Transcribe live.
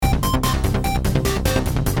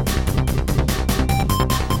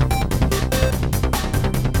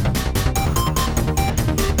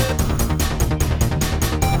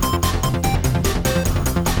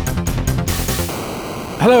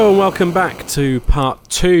welcome back to part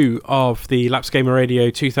 2 of the Lapsed Gamer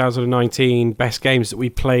Radio 2019 best games that we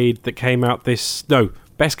played that came out best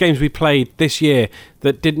games we played this year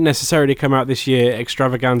that didn't necessarily come out this year,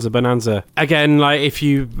 Extravaganza Bonanza. Again, like, if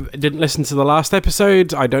you didn't listen to the last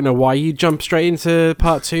episode, I don't know why you jumped straight into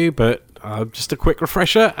part 2, but just a quick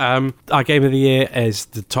refresher. Our game of the year is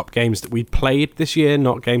the top games that we played this year,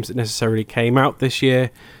 not games that necessarily came out this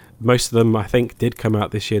year. Most of them, I think, did come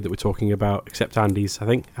out this year that we're talking about, except Andy's. I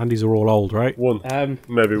think Andy's are all old, right? One.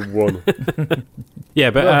 Maybe one. But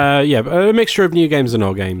a mixture of new games and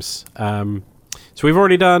old games. So we've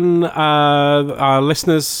already done our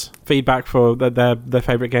listeners' feedback for their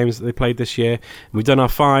favourite games that they played this year. We've done our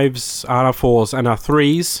 5s, our 4s, and our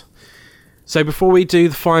 3s. So before we do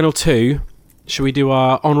the final 2, should we do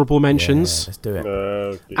our honourable mentions? Yeah, let's do it.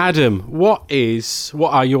 Okay. Adam, what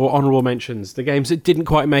are your honourable mentions? The games that didn't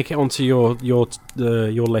quite make it onto your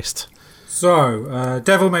list. So,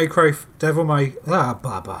 Devil May Cry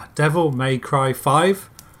 5.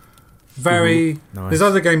 Very. Nice. There's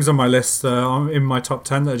other games on my list in my top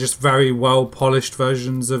 10 that are just very well polished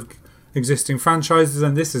versions of existing franchises,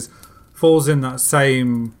 and this falls in that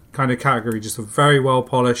same kind of category. Just a very well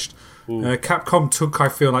polished. Capcom took, I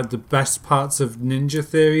feel like, the best parts of Ninja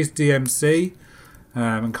Theory's DMC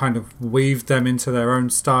and kind of weaved them into their own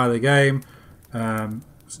style of game.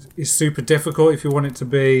 It's super difficult if you want it to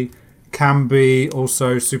be, can be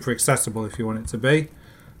also super accessible if you want it to be.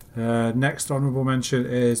 Next honourable mention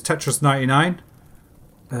is Tetris 99.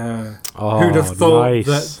 Who'd have thought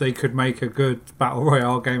that they could make a good Battle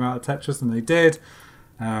Royale game out of Tetris, and they did.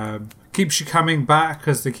 Keeps you coming back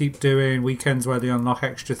as they keep doing weekends where they unlock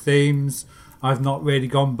extra themes. I've not really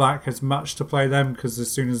gone back as much to play them because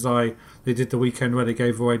as soon as they did the weekend where they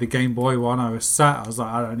gave away the Game Boy one, I was set. I was like,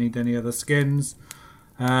 I don't need any other skins.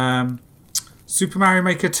 Super Mario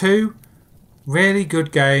Maker 2, really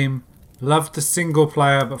good game. Loved the single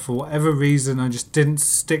player, but for whatever reason, I just didn't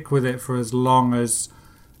stick with it for as long as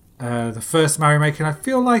the first Mario Maker. And I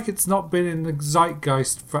feel like it's not been in the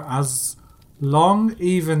zeitgeist for as long,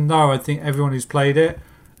 even though I think everyone who's played it,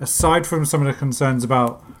 aside from some of the concerns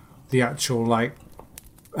about the actual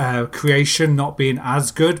creation not being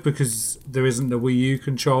as good because there isn't the Wii U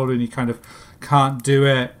controller and you kind of can't do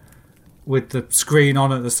it with the screen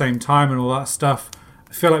on at the same time and all that stuff,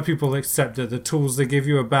 I feel like people accept that the tools they give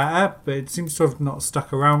you are better, but it seems to have not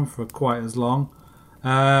stuck around for quite as long.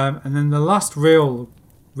 And then the last really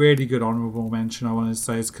good honourable mention I want to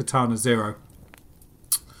say is Katana Zero,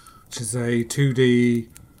 which is a 2D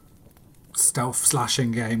stealth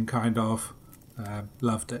slashing game, kind of.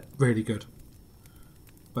 Loved it. Really good.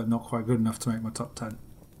 But not quite good enough to make my top 10.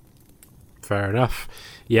 Fair enough.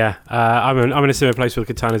 Yeah, I'm in a similar place with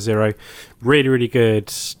Katana Zero. Really, really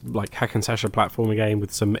good, like hack and slash platformer game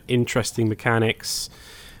with some interesting mechanics.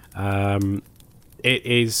 It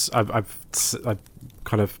is. I've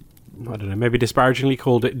kind of, I don't know, maybe disparagingly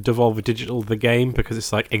called it Devolver Digital the game because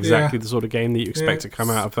it's like exactly the sort of game that you expect to come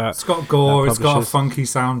out of that. It's got gore. It's got a funky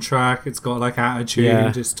soundtrack. It's got like attitude.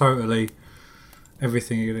 Yeah. It's totally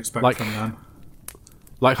everything you'd expect from them.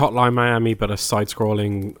 Like Hotline Miami, but a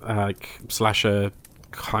side-scrolling slasher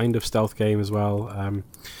kind of stealth game as well.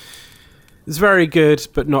 It's very good,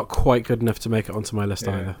 but not quite good enough to make it onto my list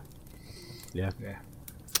either. Yeah.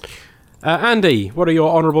 Andy, what are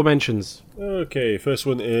your honourable mentions? Okay, first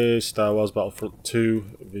one is Star Wars Battlefront 2,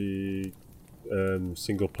 the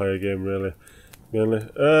single-player game, really. Mainly.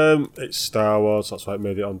 It's Star Wars, that's why it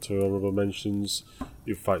made it onto honourable mentions.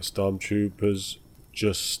 You fight stormtroopers.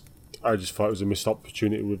 I just thought it was a missed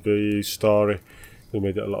opportunity with the story. They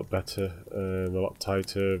made it a lot better, a lot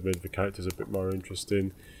tighter, made the characters a bit more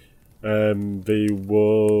interesting. They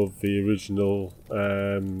wove the original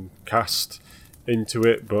cast into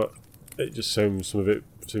it, but it just seemed some of it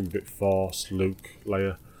seemed a bit forced. Luke,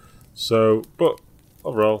 Leia. So, but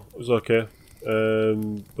overall, it was okay.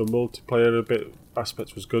 The multiplayer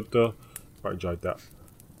aspect was good though. Quite enjoyed that.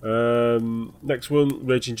 Next one,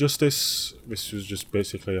 Raging Justice. This was just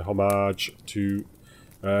basically a homage to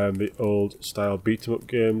the old style beat 'em up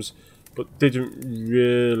games, but didn't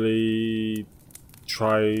really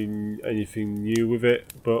try anything new with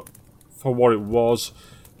it. But for what it was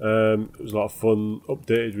a lot of fun,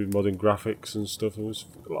 updated with modern graphics and stuff. There was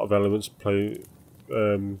a lot of elements playing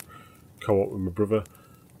co-op with my brother.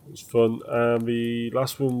 It was fun. And the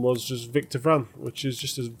last one was just Victor Vran, which is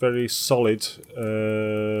just a very solid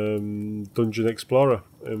dungeon explorer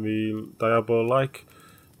in the Diablo-like,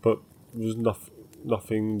 but there was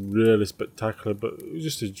nothing really spectacular, but it was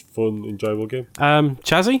just a fun, enjoyable game.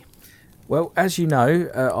 Chazzy? Well, as you know,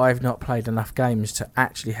 I've not played enough games to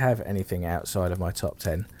actually have anything outside of my top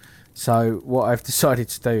 10. So what I've decided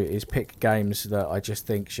to do is pick games that I just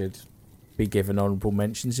think should be given honourable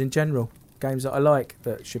mentions in general. Games that I like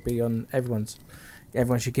that should be on everyone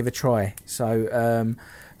should give a try. So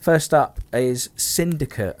first up is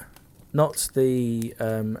Syndicate, not the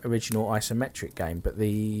original isometric game, but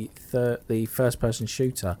the first-person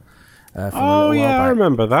shooter. From a little while back. I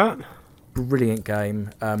remember that. Brilliant game,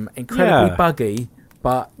 incredibly buggy,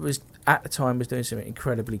 but was at the time was doing some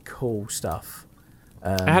incredibly cool stuff.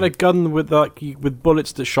 It had a gun with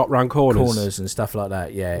bullets that shot round corners and stuff like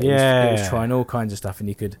that. Yeah, it was trying all kinds of stuff, and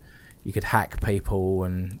you could hack people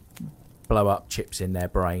and blow up chips in their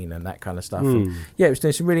brain and that kind of stuff. And it was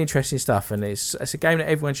doing some really interesting stuff, and it's a game that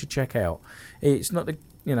everyone should check out. It's not the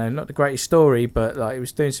greatest story, but like it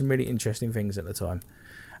was doing some really interesting things at the time.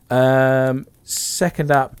 Second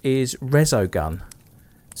up is Resogun.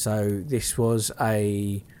 So this was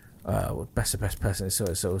a best person sort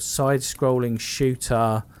of side-scrolling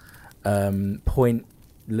shooter, point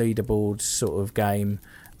leaderboard sort of game,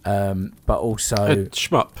 but also a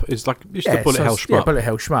shmup. It's like just a bullet hell shmup. Yeah, bullet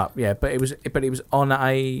hell shmup. Yeah, but it was on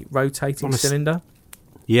a rotating cylinder.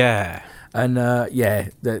 Yeah, and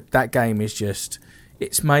that game is just.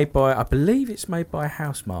 It's made by, I believe it's made by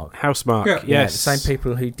Housemarque. Housemarque, yes. Yeah, the same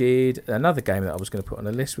people who did another game that I was going to put on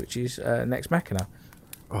the list, which is Nex Machina.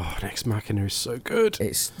 Oh, Nex Machina is so good.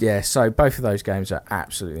 So both of those games are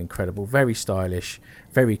absolutely incredible. Very stylish,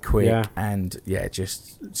 very quick, and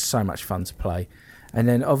just so much fun to play. And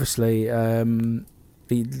then obviously the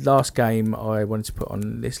last game I wanted to put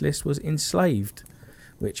on this list was Enslaved,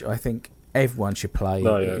 which I think everyone should play.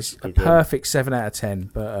 It's a perfect 7 out of 10,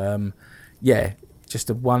 but just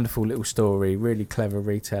a wonderful little story, really clever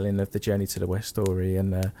retelling of the Journey to the West story,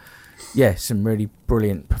 and some really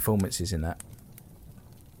brilliant performances in that.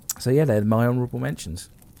 So they're my honourable mentions.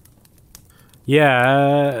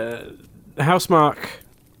 Housemarque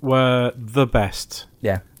were the best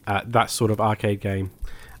at that sort of arcade game,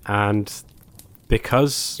 and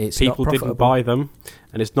because people didn't buy them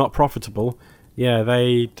and it's not profitable,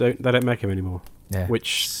 they don't make them anymore,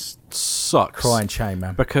 which sucks. Crying shame,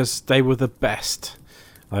 man, because they were the best.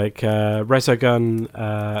 Like Resogun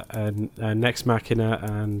and Nex Machina,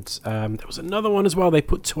 and there was another one as well. They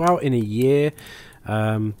put 2 out in a year.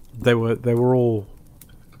 They were all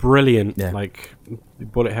brilliant, like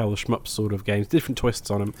bullet hell shmup sort of games, different twists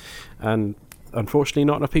on them. And unfortunately,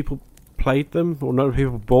 not enough people played them, or not enough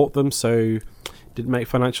people bought them, so it didn't make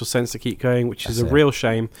financial sense to keep going, which is a real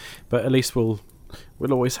shame. But at least we'll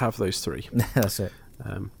always have those 3. That's it.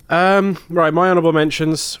 Right, my honourable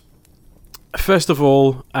mentions. First of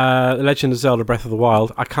all, The Legend of Zelda Breath of the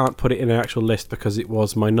Wild. I can't put it in an actual list because it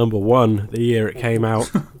was my number 1 the year it came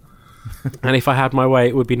out. And if I had my way,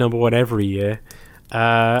 it would be number 1 every year.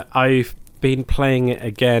 I've been playing it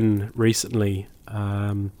again recently,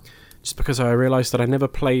 just because I realised that I never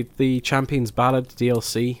played the Champions Ballad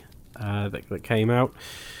DLC that came out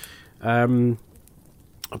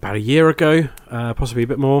about a year ago, possibly a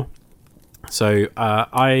bit more. So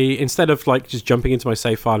I, instead of like just jumping into my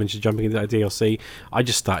save file and just jumping into that DLC, I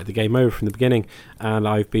just started the game over from the beginning, and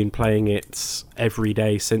I've been playing it every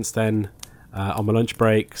day since then, on my lunch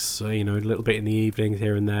breaks, a little bit in the evenings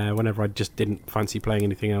here and there, whenever I just didn't fancy playing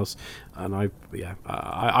anything else. And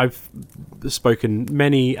I've spoken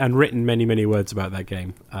many and written many words about that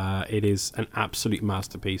game. It is an absolute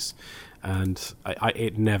masterpiece, and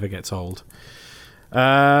it never gets old.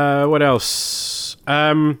 What else?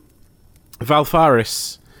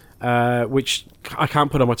 Valfaris, which I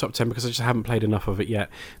can't put on my top 10 because I just haven't played enough of it yet.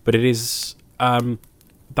 But it is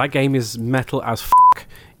that game is metal as fuck.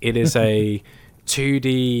 It is a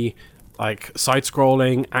 2D like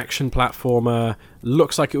side-scrolling action platformer.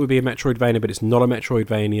 Looks like it would be a Metroidvania, but it's not a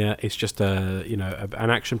Metroidvania. It's just an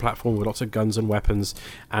action platform with lots of guns and weapons,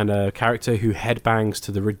 and a character who headbangs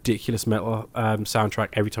to the ridiculous metal soundtrack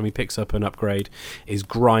every time he picks up an upgrade. Is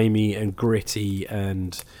grimy and gritty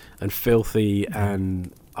and filthy,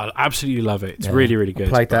 and I absolutely love it. It's really, really good.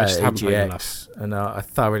 I played that at EGX, and I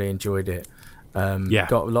thoroughly enjoyed it.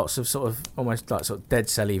 Got lots of sort of almost like sort of Dead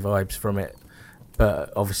Celly vibes from it,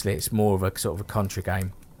 but obviously it's more of a sort of a Contra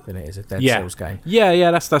game than it is a Dead Cells game.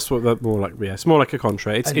 That's what that more like. Yeah, it's more like a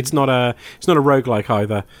Contra. It's not a roguelike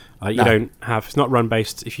either. You don't have, it's not run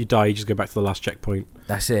based. If you die, you just go back to the last checkpoint.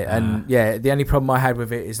 That's it. And the only problem I had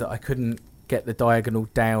with it is that I couldn't get the diagonal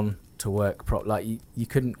down to work properly. Like you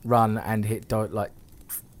couldn't run and hit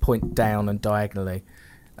point down and diagonally,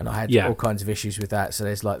 and I had all kinds of issues with that. So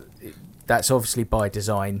there's that's obviously by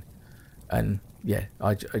design, and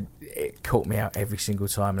it caught me out every single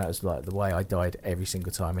time. And that was like the way I died every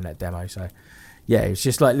single time in that demo. So yeah, it's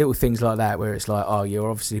just like little things like that where it's like, oh, you're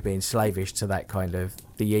obviously being slavish to that kind of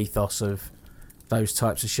the ethos of those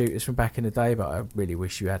types of shooters from back in the day. But I really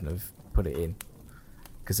wish you hadn't have put it in,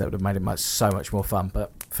 because that would have made it so much more fun.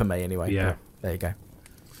 But for me anyway. Yeah. There you go.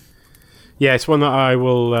 Yeah, it's one that I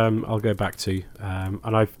will. I'll go back to,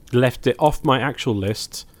 and I've left it off my actual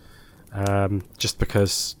list, just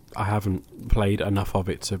because I haven't played enough of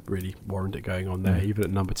it to really warrant it going on there, even at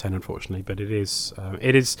number 10, unfortunately. But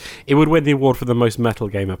it would win the award for the most metal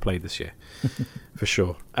game I've played this year, for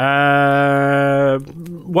sure. One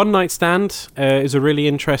Night Stand is a really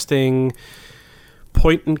interesting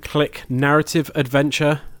point-and-click narrative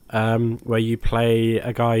adventure. Where you play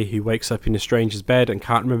a guy who wakes up in a stranger's bed and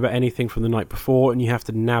can't remember anything from the night before, and you have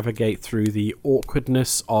to navigate through the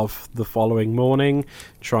awkwardness of the following morning,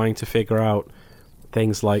 trying to figure out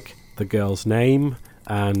things like the girl's name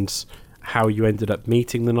and how you ended up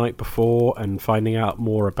meeting the night before and finding out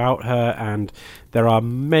more about her. And there are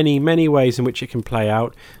many, many ways in which it can play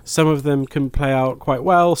out. Some of them can play out quite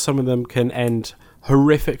well, some of them can end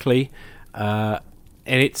horrifically, and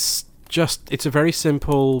it's a very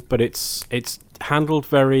simple, but it's handled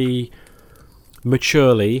very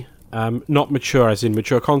maturely. Not mature as in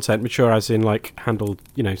mature content, mature as in like handled,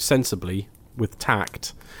 sensibly with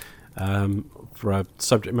tact, for a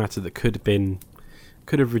subject matter that could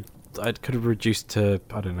have reduced to,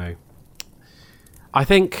 I don't know. I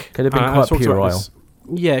think could have been quite puerile.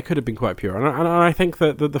 Yeah, it could have been quite pure, and I think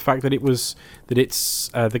that the fact that it's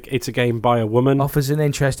a game by a woman offers an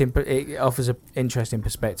interesting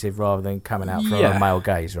perspective rather than coming out from a male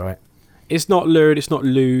gaze, right? It's not lurid, it's not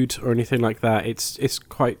lewd or anything like that. It's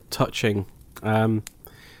quite touching.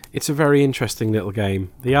 It's a very interesting little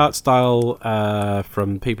game. The art style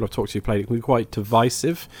from people I've talked to who played it can be quite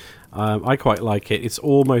divisive. I quite like it. It's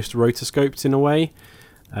almost rotoscoped in a way,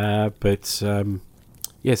 but it's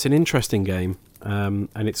an interesting game.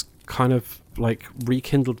 And it's kind of like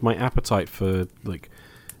rekindled my appetite for like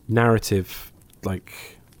narrative,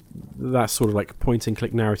 like that sort of like point and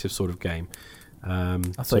click narrative sort of game. I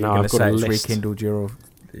thought you were going to say it's rekindled your,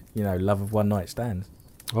 love of one night stands.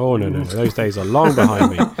 Oh no, those days are long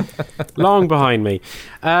behind me. Long behind me.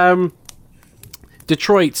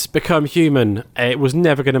 Detroit's Become Human. It was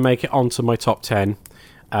never going to make it onto my top 10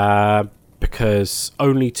 because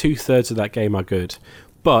only 2/3 of that game are good,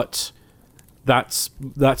 but that's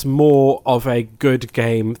more of a good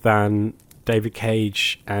game than David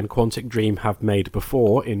Cage and Quantic Dream have made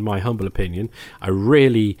before, in my humble opinion. I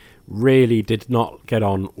really, really did not get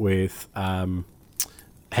on with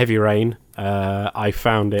Heavy Rain. I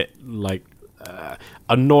found it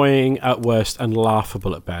annoying at worst and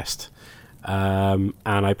laughable at best. And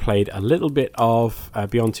I played a little bit of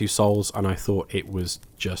Beyond Two Souls, and I thought it was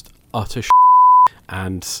just utter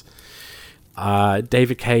and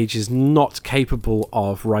David Cage is not capable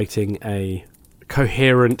of writing a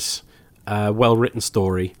coherent, well-written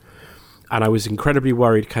story, and I was incredibly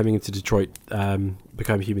worried coming into Detroit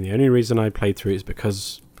Become Human. The only reason I played through it is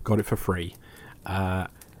because I got it for free.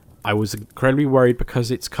 I was incredibly worried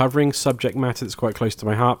because it's covering subject matter that's quite close to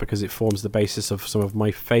my heart, because it forms the basis of some of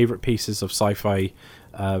my favourite pieces of sci-fi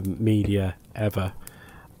media ever.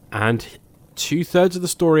 And 2/3 of the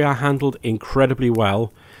story are handled incredibly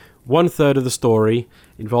well. 1/3 of the story,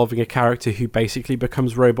 involving a character who basically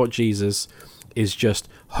becomes Robot Jesus, is just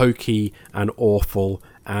hokey and awful.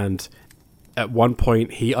 And at one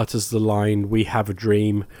point, he utters the line, "We have a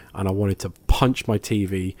dream," and I wanted to punch my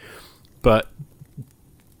TV. But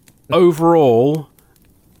overall,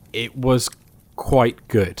 it was quite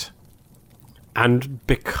good. And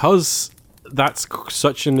because that's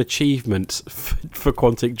such an achievement for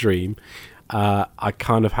Quantic Dream, I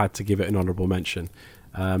kind of had to give it an honourable mention.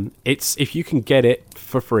 It's, if you can get it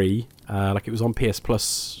for free, like it was on PS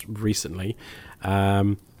Plus recently,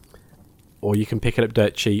 or you can pick it up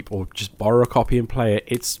dirt cheap, or just borrow a copy and play it,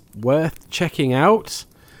 it's worth checking out.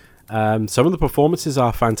 Some of the performances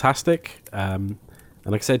are fantastic, and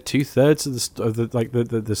like I said, 2/3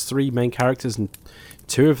 of there's 3 main characters, and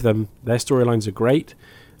 2 of them, their storylines are great,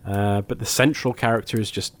 but the central character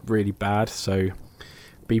is just really bad, so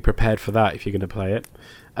be prepared for that if you're going to play it.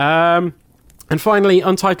 And finally,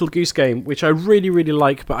 Untitled Goose Game, which I really, really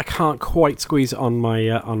like, but I can't quite squeeze it on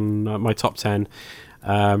my top 10.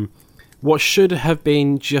 What should have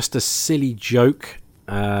been just a silly joke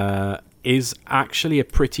is actually a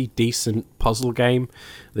pretty decent puzzle game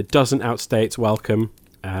that doesn't outstay its welcome.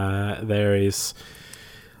 There is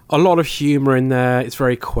a lot of humour in there. It's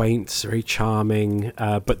very quaint, it's very charming,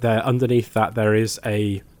 but there underneath that there is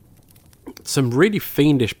some really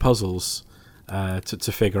fiendish puzzles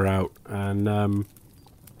to figure out, and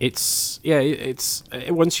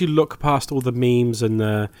once you look past all the memes and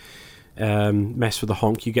the mess with the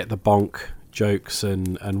honk, you get the bonk jokes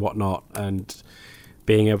and whatnot, and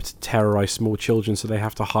being able to terrorize small children so they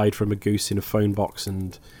have to hide from a goose in a phone box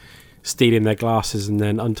and stealing their glasses and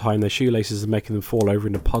then untying their shoelaces and making them fall over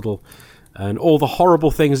in a puddle, and all the horrible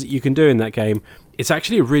things that you can do in that game. It's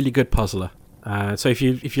actually a really good puzzler. So if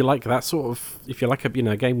you like that sort of, if you like a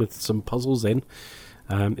game with some puzzles in,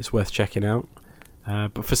 it's worth checking out.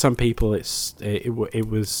 But for some people,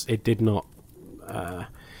 it did not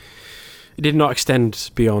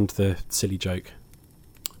extend beyond the silly joke.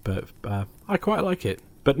 But I quite like it,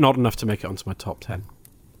 but not enough to make it onto my top 10.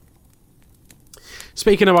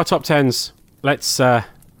 Speaking of our top 10s, let's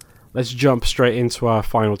jump straight into our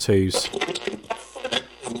final twos.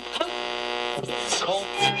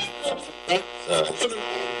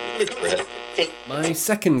 My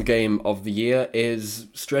second game of the year is,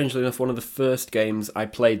 strangely enough, one of the first games I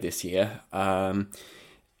played this year.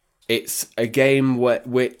 It's a game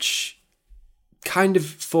which kind of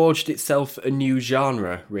forged itself a new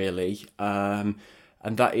genre, really, and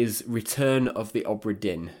that is Return of the Obra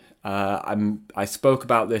Dinn. I spoke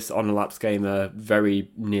about this on a Lapsed Gamer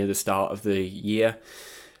very near the start of the year,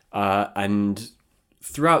 and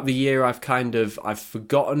throughout the year I've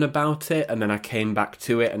forgotten about it, and then I came back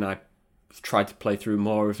to it and I tried to play through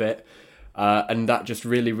more of it, and that just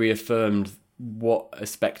really reaffirmed what a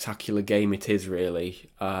spectacular game it is, really.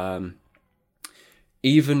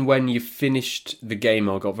 Even when you've finished the game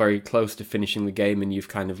or got very close to finishing the game and you've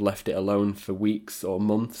kind of left it alone for weeks or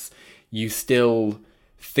months, you still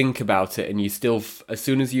think about it, and you still, as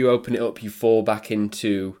soon as you open it up, you fall back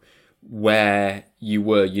into where you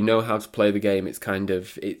were. You know how to play the game. It's kind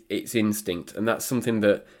of, it's instinct. And that's something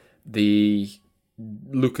that the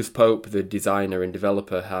Lucas Pope, the designer and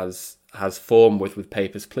developer, has formed with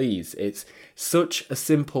Papers, Please. It's such a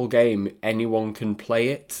simple game, anyone can play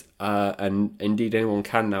it, and indeed anyone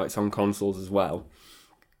can now. It's on consoles as well,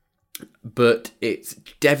 but it's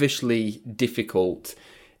devilishly difficult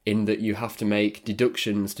in that you have to make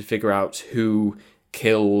deductions to figure out who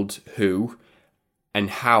killed who and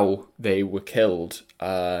how they were killed,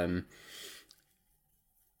 and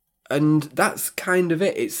that's kind of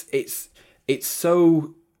it. It's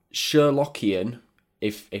so Sherlockian,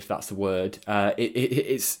 if that's the word.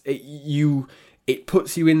 It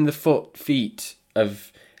puts you in the feet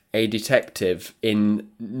of a detective in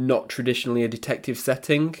not traditionally a detective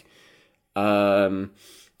setting, and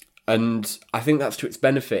I think that's to its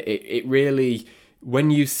benefit. It really,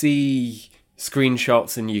 when you see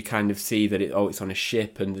screenshots and you kind of see that it's on a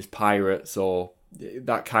ship and there's pirates or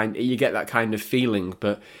that kind, you get that kind of feeling.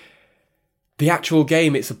 But the actual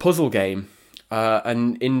game, it's a puzzle game.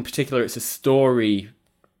 And in particular, it's a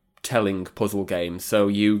storytelling puzzle game. So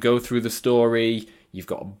you go through the story, you've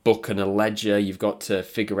got a book and a ledger, you've got to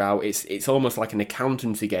figure out, it's almost like an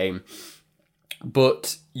accountancy game,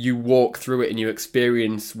 but you walk through it and you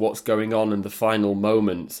experience what's going on in the final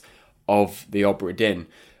moments of the Obra Dinn.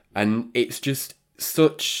 And it's just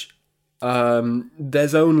such,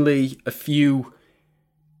 there's only a few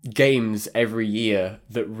games every year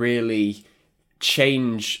that really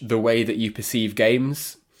change the way that you perceive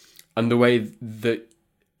games and the way that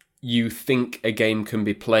you think a game can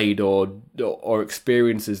be played, or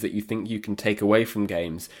experiences that you think you can take away from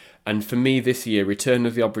games. And for me this year, Return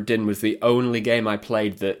of the Obra Dinn was the only game I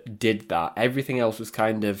played that did that. Everything else was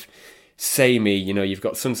kind of samey. You know, you've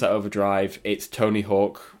got Sunset Overdrive, it's Tony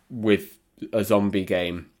Hawk with a zombie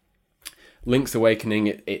game. Link's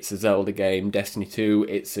Awakening, it's a Zelda game. Destiny 2,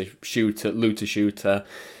 it's a looter shooter.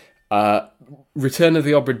 Return of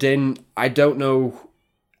the Obra Dinn, I don't know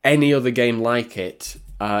any other game like it.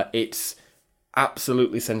 It's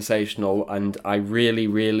absolutely sensational, and I really,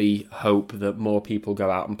 really hope that more people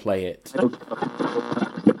go out and play it.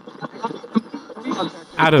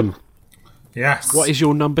 Adam. Yes. What is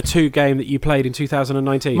your number 2 game that you played in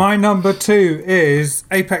 2019? My number 2 is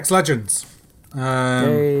Apex Legends.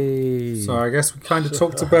 Hey. So I guess we kind of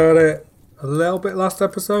talked about it a little bit last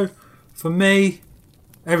episode. For me,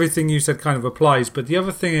 everything you said kind of applies, but the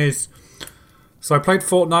other thing is, so I played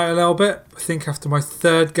Fortnite a little bit. I think after my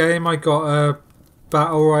third game, I got a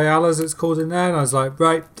Battle Royale, as it's called in there, and I was like,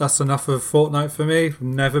 right, that's enough of Fortnite for me. I've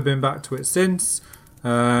never been back to it since.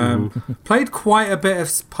 Played quite a bit of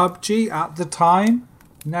PUBG at the time.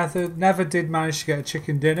 Never did manage to get a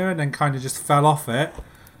chicken dinner, and then kind of just fell off it.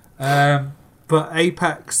 But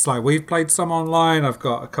Apex, like, we've played some online. I've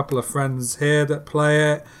got a couple of friends here that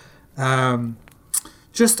play it. I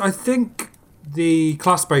think the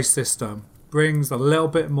class-based system brings a little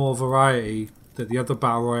bit more variety that the other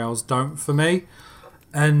Battle Royales don't for me.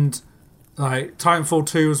 And Like Titanfall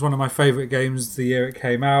 2 was one of my favourite games the year it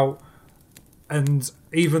came out. And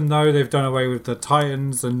even though they've done away with the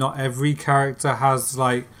Titans and not every character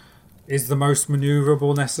is the most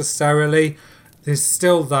maneuverable necessarily, there's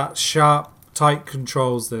still that sharp, tight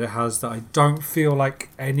controls that it has that I don't feel like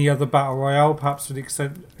any other Battle Royale, perhaps with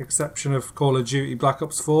the exception of Call of Duty Black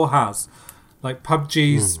Ops 4, has. Like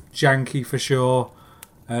PUBG's janky for sure.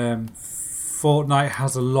 Fortnite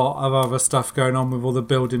has a lot of other stuff going on with all the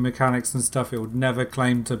building mechanics and stuff. It would never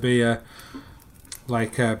claim to be a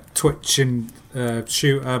Twitch and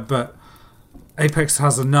shooter, but Apex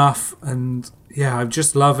has enough, and yeah, I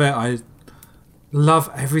just love it. I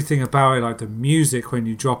love everything about it, like the music when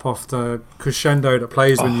you drop off, the crescendo that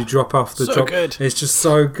plays when you drop off the drop. Good. It's just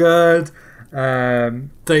so good.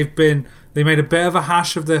 They made a bit of a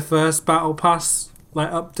hash of their first Battle Pass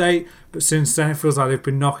update, but since then it feels like they've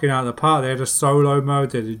been knocking out of the park. They had a solo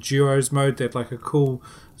mode, they had a duos mode, they had like a cool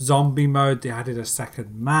zombie mode, they added a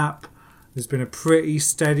second map. There's been a pretty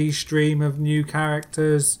steady stream of new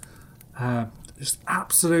characters. Just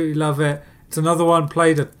absolutely love it. It's another one,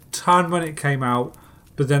 played a ton when it came out,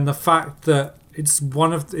 but then the fact that it's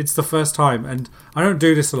the first time, and I don't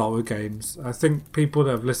do this a lot with games. I think people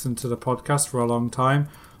that have listened to the podcast for a long time,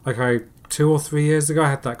 2 or 3 years ago, I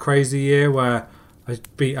had that crazy year where I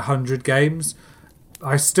beat 100 games.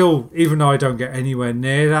 I still, even though I don't get anywhere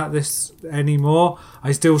near this anymore,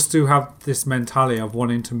 I still have this mentality of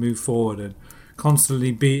wanting to move forward and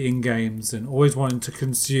constantly beating games and always wanting to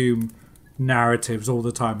consume narratives all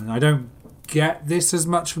the time. And I don't get this as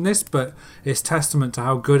much from this, but it's testament to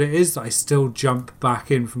how good it is that I still jump back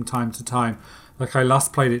in from time to time. Like I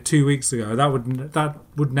last played it 2 weeks ago. That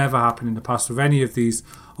would never happen in the past with any of these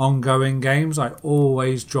ongoing games. I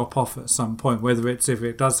always drop off at some point, whether it's if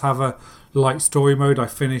it does have a light story mode, I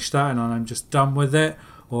finish that and I'm just done with it,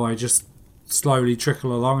 or I just slowly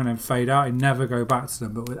trickle along and then fade out. I never go back to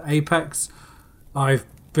them. But with Apex, I've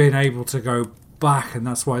been able to go back, and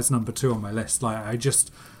that's why it's number 2 on my list. I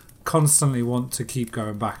just constantly want to keep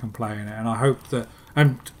going back and playing it, and I hope that,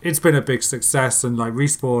 and it's been a big success, and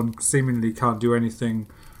Respawn seemingly can't do anything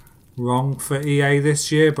wrong for EA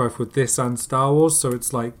this year, both with this and Star Wars, so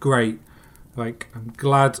it's great. I'm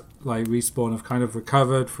glad Respawn have kind of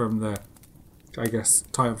recovered from the, I guess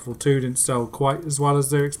Titanfall 2 didn't sell quite as well as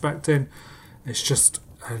they're expecting. It's just,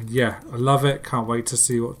 I love it. Can't wait to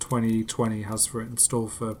see what 2020 has for it in store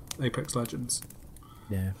for Apex Legends.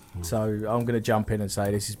 Yeah, so I'm going to jump in and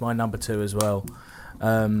say this is my number 2 as well.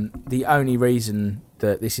 The only reason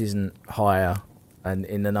that this isn't higher and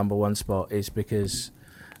in the number 1 spot is because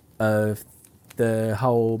of the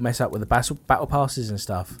whole mess up with the battle passes and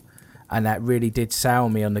stuff, and that really did sour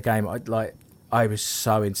me on the game. I was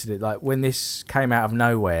so into it. When this came out of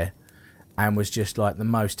nowhere and was just the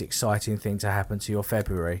most exciting thing to happen to your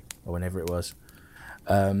February or whenever it was.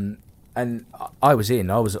 And I was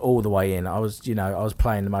in. I was all the way in. I was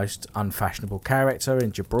playing the most unfashionable character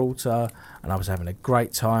in Gibraltar, and I was having a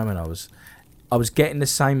great time. And I was getting the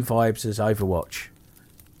same vibes as Overwatch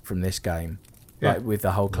from this game, with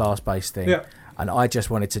the whole class-based thing. Yeah. And I just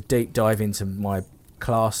wanted to deep dive into my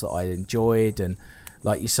class that I enjoyed. And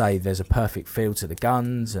like you say, there's a perfect feel to the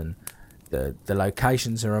guns, and the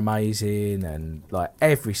locations are amazing, and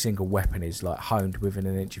every single weapon is honed within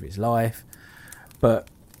an inch of its life. But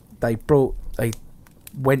they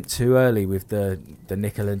went too early with the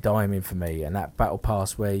nickel and diming for me, and that battle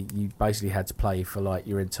pass where you basically had to play for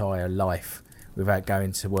your entire life without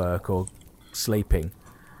going to work or sleeping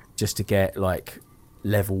just to get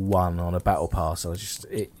level 1 on a battle pass.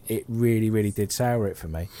 It really, really did sour it for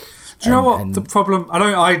me. Do you know what the problem?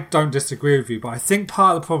 I don't disagree with you, but I think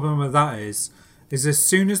part of the problem with that is as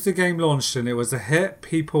soon as the game launched and it was a hit,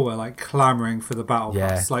 people were clamoring for the battle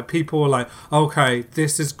pass. People were okay,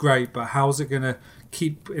 this is great, but how's it gonna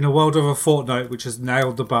keep, in a world of a Fortnite which has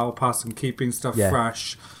nailed the battle pass and keeping stuff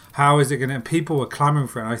fresh, how is it gonna, and people were clamoring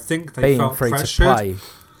for it, and I think they felt free pressured. To play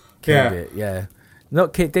killed it.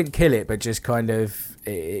 Didn't kill it, but just kind of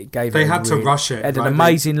it gave they it had to rush it. It had an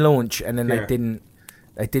amazing launch, and then they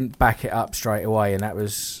didn't back it up straight away, and that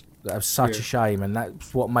was such a shame, and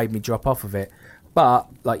that's what made me drop off of it. But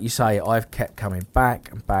like you say, I've kept coming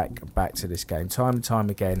back and back and back to this game time and time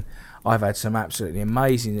again. I've had some absolutely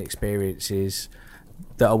amazing experiences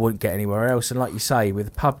that I wouldn't get anywhere else. And like you say,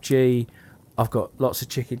 with PUBG, I've got lots of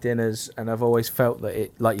chicken dinners, and I've always felt that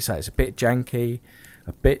it, like you say, it's a bit janky,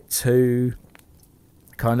 a bit too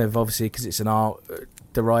kind of, obviously because it's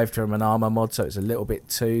derived from an armor mod, so it's a little bit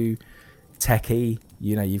too techie.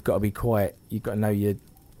 You've got to be you've got to know your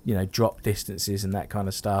drop distances and that kind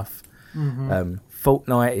of stuff. Mm-hmm.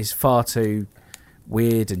 Fortnite is far too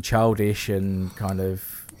weird and childish and kind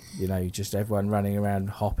of You know, just everyone running around,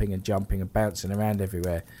 hopping and jumping and bouncing around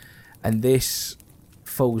everywhere. And this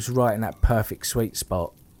falls right in that perfect sweet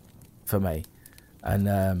spot for me. And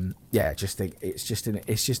I just think it's just an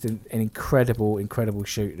incredible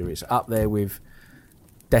shooter. It's up there with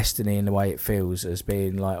Destiny in the way it feels as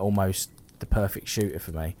being like almost the perfect shooter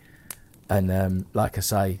for me. And like I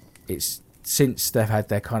say, it's since they've had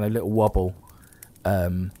their kind of little wobble,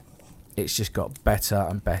 it's just got better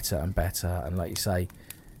and better and better. And like you say,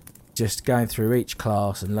 just going through each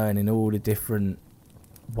class and learning all the different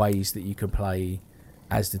ways that you can play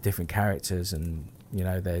as the different characters and, you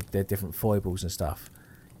know, their different foibles and stuff.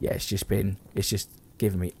 Yeah, it's just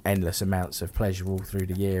given me endless amounts of pleasure all through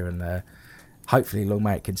the year, and hopefully long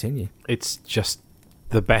may it continue. It's just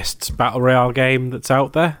the best Battle Royale game that's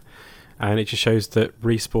out there, and it just shows that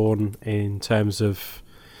Respawn, in terms of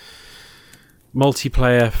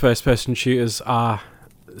multiplayer first-person shooters, are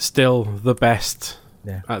still the best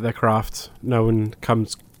at their craft. No one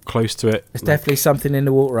comes close to it. There's definitely something in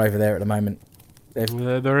the water over there at the moment.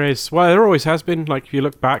 There is. Well, there always has been. Like, if you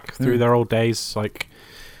look back through their old days, like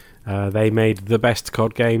they made the best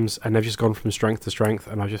COD games, and they've just gone from strength to strength.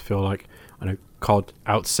 And I just feel like COD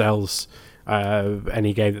outsells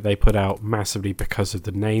any game that they put out massively because of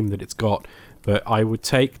the name that it's got. But I would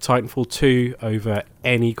take Titanfall 2 over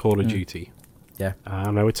any Call of Duty. Yeah.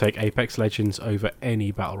 And I would take Apex Legends over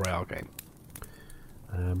any Battle Royale game.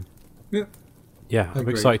 Yeah, I'm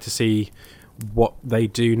excited to see what they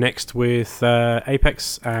do next with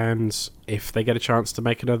Apex, and if they get a chance to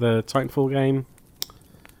make another Titanfall game.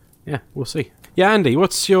 Yeah, we'll see. Yeah, Andy,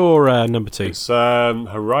 what's your number 2? It's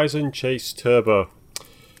Horizon Chase Turbo.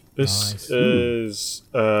 This is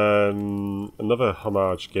another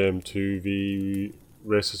homage game to the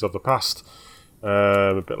races of the past.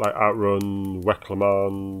 A bit like Outrun, WEC Le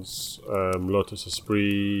Mans, Lotus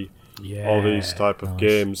Esprit, all these type of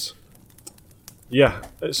games. Yeah,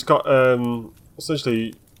 it's got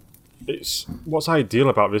essentially, it's what's ideal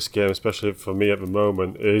about this game, especially for me at the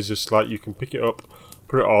moment, is just like you can pick it up,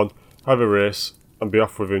 put it on, have a race, and be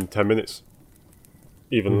off within 10 minutes,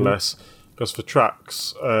 even less. Because for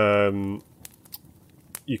tracks, you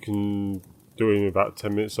can do it in about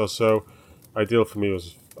 10 minutes or so. Ideal for me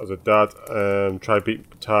was as a dad, try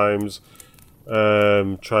beat times,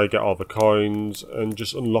 try get all the coins, and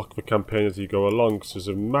just unlock the campaign as you go along. Because there's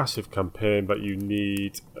a massive campaign that you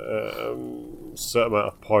need a certain amount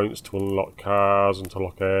of points to unlock cars and to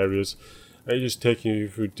unlock areas. And it's just taking you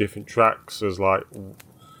through different tracks. There's like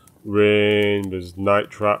rain, there's night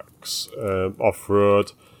tracks,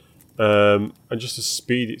 off-road, and just the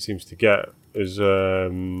speed it seems to get is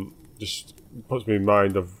just puts me in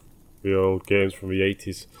mind of the old games from the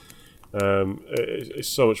 80s. It's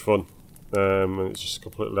so much fun, and it's just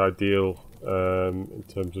completely ideal in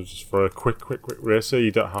terms of just for a quick racer.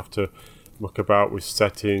 You don't have to muck about with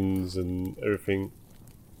settings and everything.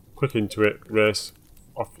 Quick into it, race,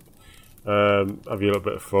 off, have you a little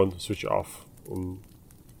bit of fun, switch it off, and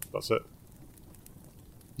that's it.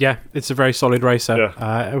 Yeah, it's a very solid racer.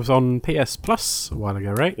 Yeah. It was on PS Plus a while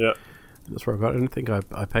ago, right? Yeah. That's where I got it. I don't think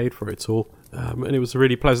I paid for it at all. And it was a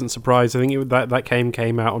really pleasant surprise. I think that game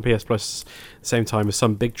came out on PS Plus at the same time as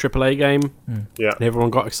some big AAA game. Yeah. And everyone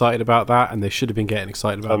got excited about that, and they should have been getting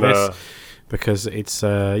excited about this. Because it's,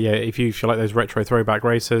 if you like those retro throwback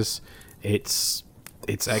racers, it's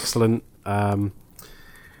excellent.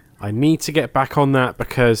 I need to get back on that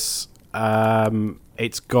because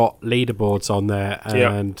it's got leaderboards on there,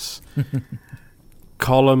 and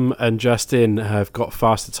Colm and Justin have got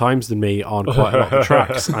faster times than me on quite a lot of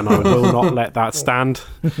tracks, and I will not let that stand.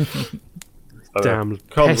 Damn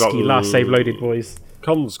pesky last save loaded boys.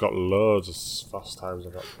 Colm's got loads of fast times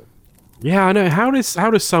of that thing. Yeah, I know. How does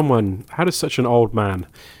such an old man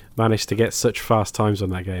manage to get such fast times on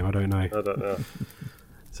that game? I don't know. I don't know.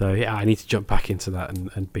 So yeah, I need to jump back into that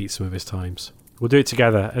and beat some of his times. We'll do it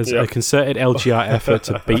together as a concerted LGR effort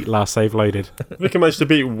to beat Last Save Loaded. We can manage to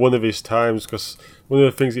beat one of his times, because one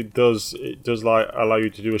of the things it does like allow you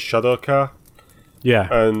to do a shadow car.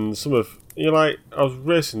 Yeah. And some of I was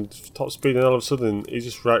racing top speed, and all of a sudden he's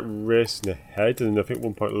just racing ahead, and I think at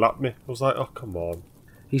one point lapped me. I was like, oh come on.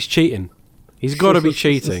 He's cheating. He's got to be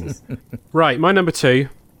cheating. Right, my number 2,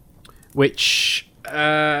 which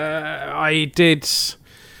I did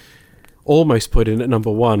almost put in at number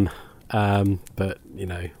 1. But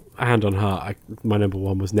hand on heart, my number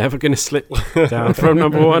 1 was never going to slip down from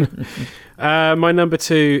number 1. My number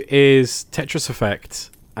 2 is Tetris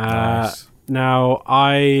Effect. Nice. Now,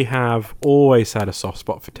 I have always had a soft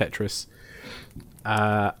spot for Tetris.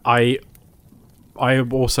 I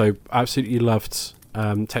also absolutely loved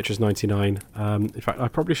Tetris 99. In fact, I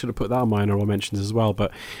probably should have put that on my honorable mentions as well,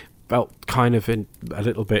 but felt kind of a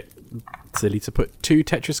little bit silly to put 2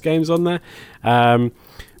 Tetris games on there.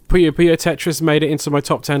 Puyo Puyo Tetris made it into my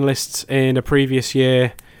top 10 lists in a previous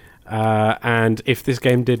year, and if this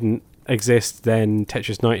game didn't exist, then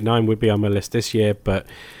Tetris 99 would be on my list this year. But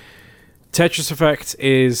Tetris Effect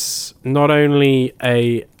is not only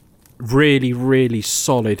a really, really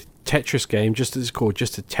solid Tetris game, just as it's called,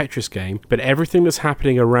 just a Tetris game, but everything that's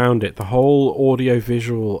happening around it, the whole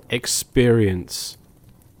audio-visual experience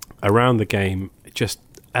around the game, just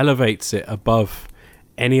elevates it above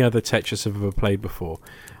any other Tetris I've ever played before.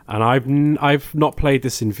 And I've not played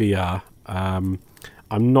this in VR. I'm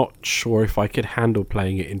not sure if I could handle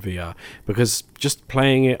playing it in VR, because just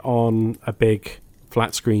playing it on a big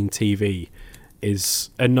flat screen TV is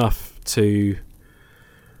enough to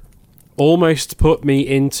almost put me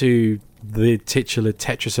into the titular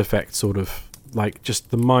Tetris Effect, sort of like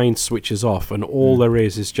just the mind switches off and all there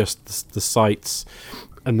is just the sights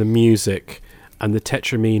and the music and the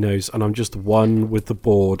tetraminos, and I'm just one with the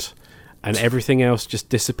board, and everything else just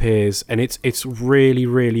disappears, and it's really,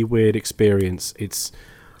 really weird experience. It's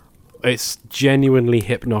genuinely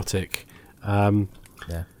hypnotic.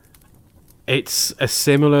 Yeah. It's a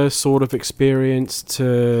similar sort of experience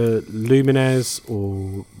to Lumines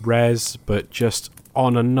or Rez, but just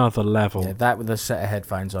on another level. Yeah, that with a set of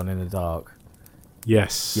headphones on in the dark.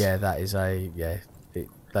 Yes. Yeah, that is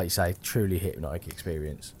like you say, truly hypnotic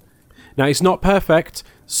experience. Now, it's not perfect.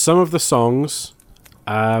 Some of the songs,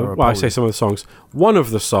 I say some of the songs, one of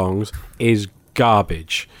the songs is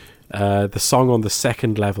garbage. The song on the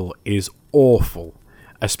second level is awful,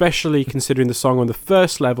 especially considering the song on the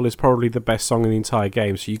first level is probably the best song in the entire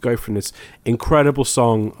game. So you go from this incredible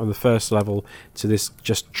song on the first level to this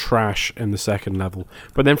just trash in the second level.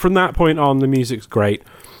 But then from that point on, the music's great.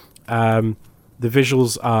 The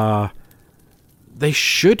visuals are... They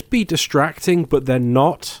should be distracting, but they're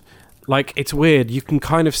not. Like, it's weird. You can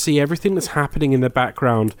kind of see everything that's happening in the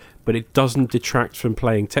background, but it doesn't detract from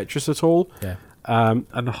playing Tetris at all. Yeah.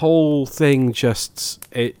 And the whole thing just...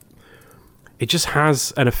 It just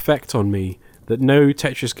has an effect on me that no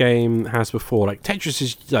Tetris game has before. Like, Tetris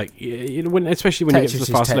is like, especially when you get to the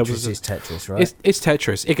fast levels. It's Tetris, right? It's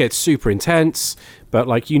Tetris. It gets super intense, but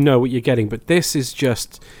like, you know what you're getting. But this is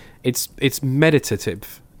just, it's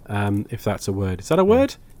meditative, if that's a word. Is that a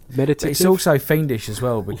word? Meditative. But it's also fiendish as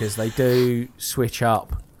well, because they do switch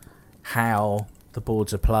up how the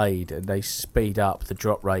boards are played, and they speed up the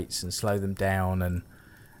drop rates and slow them down, and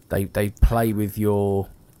they play with your...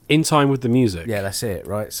 In time with the music. Yeah, that's it,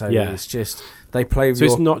 right? So yeah. It's just, they play with so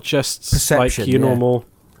your it's not just perception, like your normal...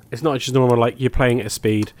 It's not just normal, like you're playing at a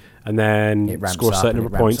speed and then score a certain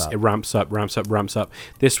number of points, it ramps up.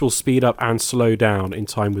 This will speed up and slow down in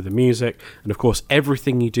time with the music. And of course,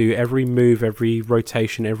 everything you do, every move, every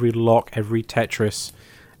rotation, every lock, every Tetris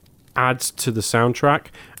adds to the soundtrack.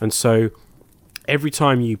 And so every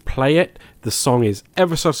time you play it, the song is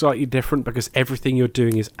ever so slightly different, because everything you're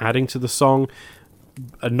doing is adding to the song,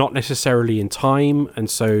 not necessarily in time. And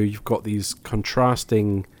so you've got these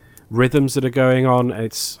contrasting rhythms that are going on.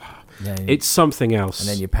 It's something else. And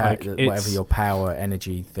then your power, whatever your power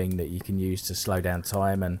energy thing that you can use to slow down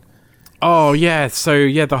time. And oh yeah, so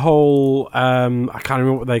yeah, the whole I can't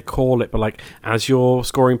remember what they call it, but like, as you're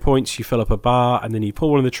scoring points, you fill up a bar, and then you pull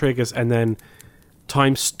one of the triggers, and then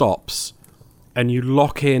time stops, and you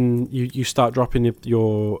lock in. You start dropping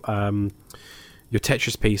your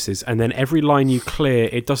Tetris pieces, and then every line you clear,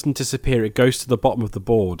 it doesn't disappear. It goes to the bottom of the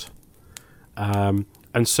board.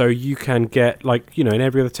 And so you can get, like, you know, in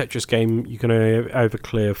every other Tetris game, you can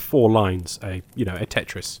overclear 4 lines, a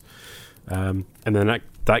Tetris. And then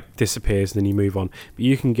that disappears, and then you move on. But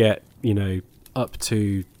you can get, up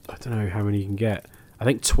to, I don't know how many you can get. I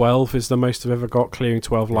think 12 is the most I've ever got, clearing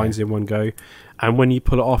 12 lines in one go. And when you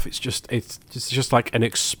pull it off, it's just like an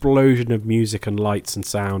explosion of music and lights and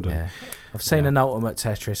sound. And, I've seen an Ultimate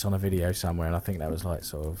Tetris on a video somewhere, and I think that was like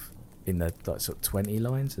sort of in the sort of 20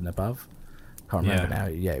 lines and above. Can't remember now.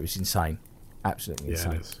 Yeah, it was insane. Absolutely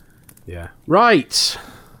insane. It is. Yeah. Right.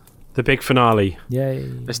 The big finale. Yay.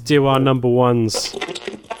 Let's do our number ones.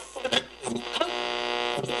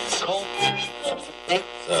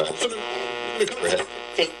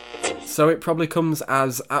 So it probably comes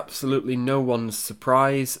as absolutely no one's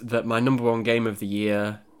surprise that my number one game of the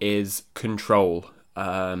year is Control.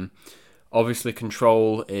 Obviously,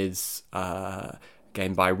 Control is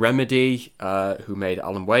game by Remedy, who made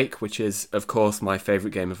Alan Wake, which is, of course, my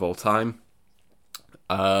favourite game of all time.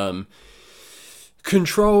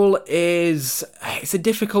 Control it's a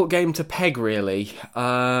difficult game to peg, really.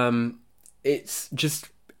 It's just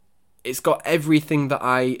it's got everything that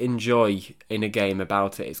I enjoy in a game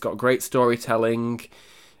about it. It's got great storytelling.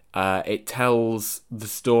 It tells the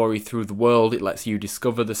story through the world. It lets you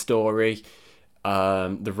discover the story.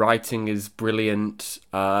 The writing is brilliant.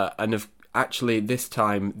 Actually, this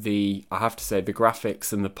time, I have to say, the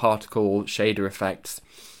graphics and the particle shader effects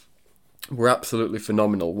were absolutely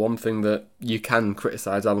phenomenal. One thing that you can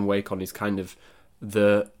criticise Alan Wake on is kind of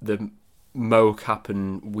the mocap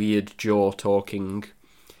and weird jaw talking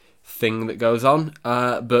thing that goes on.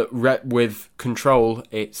 But with Control,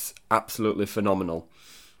 it's absolutely phenomenal.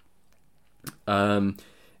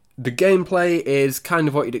 The gameplay is kind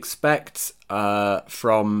of what you'd expect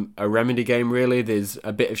from a Remedy game, really. There's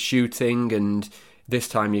a bit of shooting, and this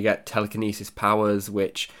time you get telekinesis powers,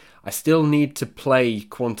 which I still need to play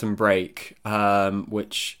Quantum Break,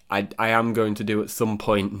 which I am going to do at some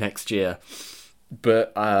point next year.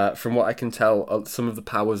 But from what I can tell, some of the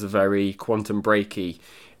powers are very Quantum Breaky.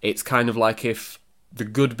 It's kind of like if the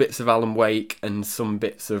good bits of Alan Wake and some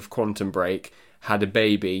bits of Quantum Break had a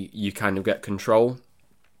baby, you kind of get Control.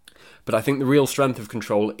 But I think the real strength of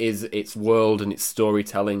Control is its world and its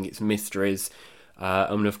storytelling, its mysteries.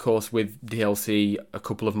 And of course, with DLC a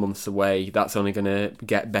couple of months away, that's only going to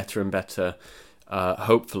get better and better,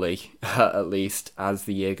 hopefully, at least, as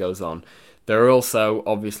the year goes on. There are also,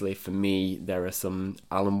 obviously, for me, there are some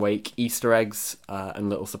Alan Wake Easter eggs and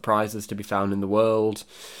little surprises to be found in the world,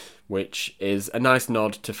 which is a nice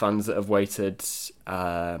nod to fans that have waited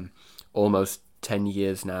almost 10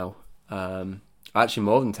 years now. Actually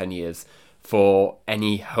more than 10 years, for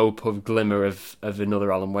any hope of glimmer of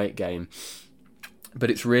another Alan Wake game. But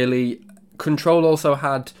it's really... Control also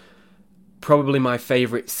had probably my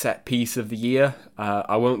favourite set piece of the year.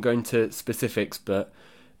 I won't go into specifics, but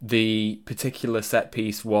the particular set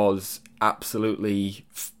piece was absolutely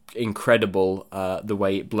incredible, the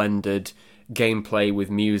way it blended gameplay with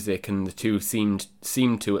music, and the two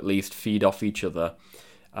seemed to at least feed off each other.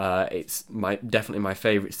 It's definitely my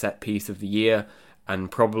favourite set piece of the year, and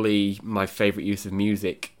probably my favourite use of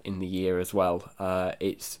music in the year as well.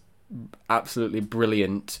 It's absolutely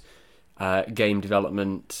brilliant game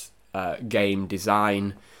development, game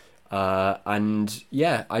design, and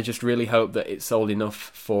yeah, I just really hope that it's sold enough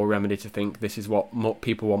for Remedy to think this is what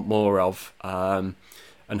people want more of,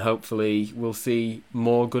 and hopefully we'll see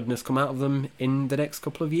more goodness come out of them in the next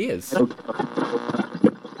couple of years.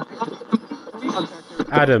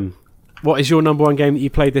 Adam, what is your number one game that you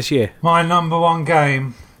played this year? My number one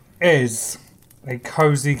game is a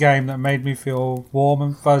cozy game that made me feel warm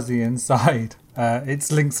and fuzzy inside.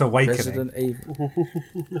 It's Link's Awakening. Resident Evil.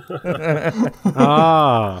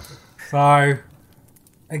 So,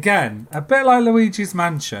 again, a bit like Luigi's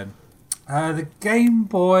Mansion. The Game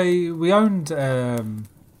Boy, we owned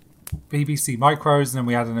BBC Micros, and then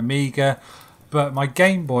we had an Amiga. But my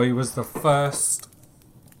Game Boy was the first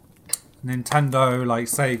Nintendo, like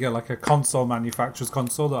Sega, like a console manufacturer's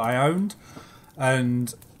console that I owned.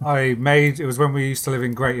 And it was when we used to live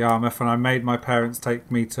in Great Yarmouth, and I made my parents take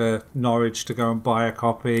me to Norwich to go and buy a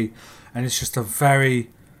copy. And it's just a very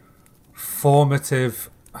formative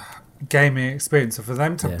gaming experience. So for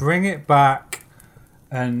them to bring it back,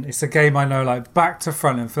 and it's a game I know like back to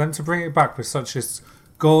front, and for them to bring it back with such this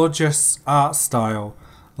gorgeous art style,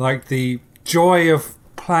 like the joy of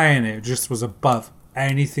playing it just was above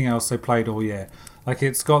anything else they played all year. Like,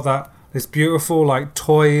 it's got this beautiful like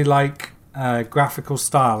toy like graphical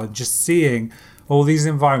style, and just seeing all these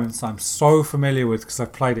environments I'm so familiar with because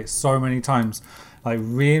I've played it so many times, like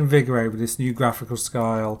reinvigorated with this new graphical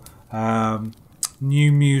style,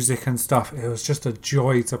 new music and stuff. It was just a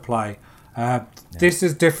joy to play. This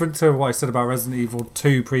is different to what I said about Resident Evil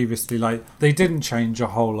 2 previously. Like, they didn't change a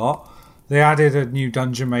whole lot. They added a new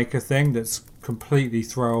dungeon maker thing that's completely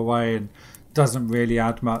throwaway and doesn't really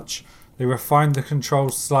add much. They refined the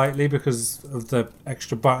controls slightly because of the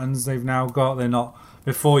extra buttons they've now got. They're not...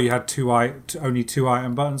 Before you had only two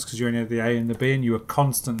item buttons because you only had the A and the B, and you were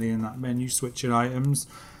constantly in that menu switching items.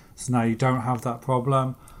 So now you don't have that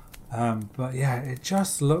problem. But yeah, it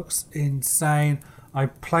just looks insane. I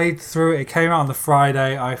played through it. It came out on the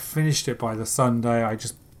Friday. I finished it by the Sunday. I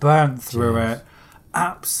just burnt through it.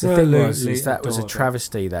 Absolutely. The thing was that was a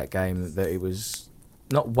travesty, that game, that it was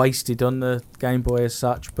not wasted on the Game Boy as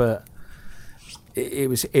such, but it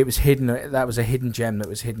was hidden. That was a hidden gem that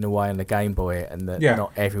was hidden away on the Game Boy, and that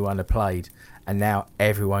not everyone had played, and now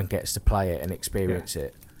everyone gets to play it and experience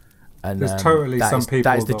it. And there's totally some people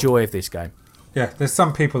that is the joy of this game. Yeah, there's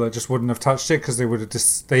some people that just wouldn't have touched it because they would have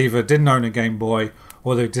they either didn't own a Game Boy,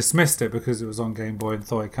 or they dismissed it because it was on Game Boy and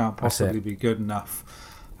thought it can't possibly be good enough.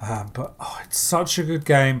 But it's such a good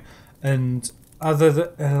game, and other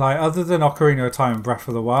than Ocarina of Time and Breath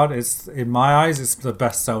of the Wild, it's in my eyes it's the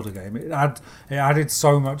best Zelda game. It added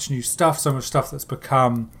so much new stuff, so much stuff that's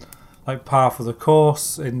become like par for the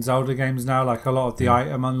course in Zelda games now. Like a lot of the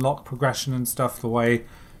item unlock progression and stuff, the way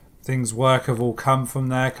things work have all come from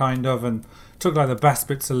there, kind of, and took like the best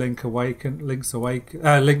bits of Link to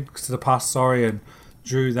the Past, and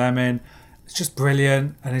drew them in. It's just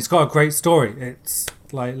brilliant, and it's got a great story. It's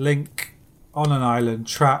like Link on an island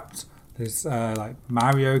trapped. There's like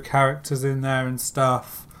Mario characters in there and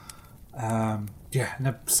stuff. And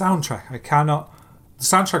the soundtrack, the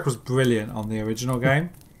soundtrack was brilliant on the original game,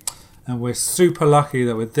 and we're super lucky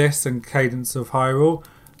that with this and Cadence of Hyrule,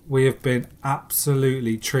 we have been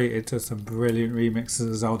absolutely treated to some brilliant remixes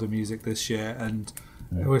of Zelda music this year, and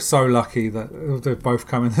we're so lucky that they've both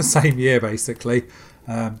come in the same year, basically.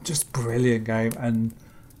 Just brilliant game, and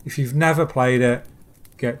if you've never played it,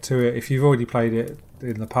 get to it. If you've already played it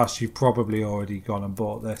in the past, you've probably already gone and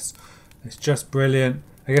bought this. It's just brilliant.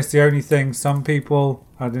 I guess the only thing, some people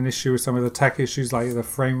had an issue with some of the tech issues, like the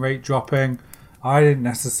frame rate dropping. I didn't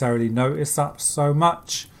necessarily notice that so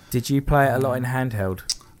much. Did you play it a lot in handheld?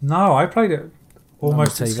 No, I played it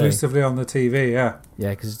almost exclusively on the TV. Yeah,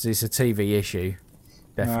 because it's a TV issue,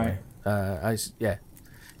 definitely. Right.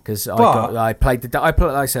 Because I played the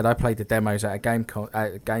demos at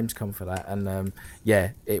Gamescom for that, and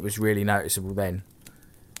it was really noticeable then.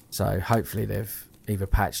 So hopefully they've either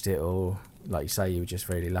patched it or, like you say, you were just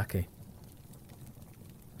really lucky.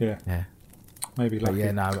 Yeah. Maybe lucky.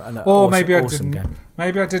 Or awesome, maybe I didn't. Game.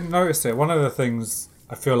 Maybe I didn't notice it. One of the things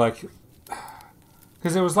I feel like,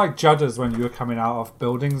 because it was like judders when you were coming out of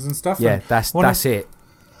buildings and stuff. Yeah, and that's it.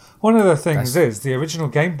 One of the things is the original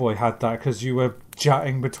Game Boy had that because you were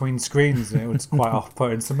jutting between screens and it was quite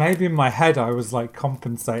off-putting. So maybe in my head I was like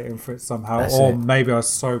compensating for it somehow, maybe I was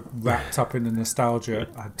so wrapped up in the nostalgia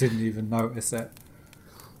I didn't even notice it.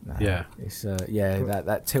 No, it's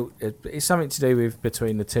that tilt. It's something to do with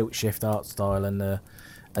between the tilt shift art style and the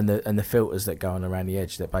filters that go on around the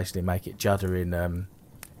edge that basically make it judder in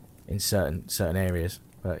certain areas.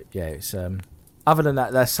 But yeah, it's other than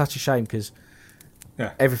that, that's such a shame because.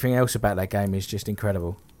 Yeah. Everything else about that game is just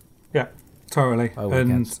incredible. Yeah, totally.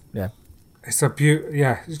 And it's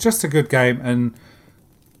it's just a good game, and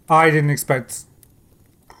I didn't expect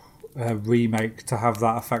a remake to have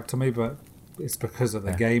that effect on me, but it's because of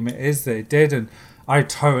the game it is that it did, and I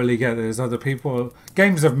totally get that there's other people.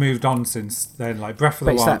 Games have moved on since then, like Breath of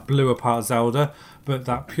the Wild blew apart Zelda, but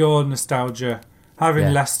that pure nostalgia,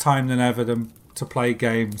 having less time than ever to play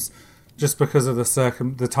games. Just because of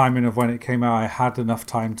the timing of when it came out, I had enough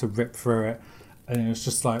time to rip through it, and it was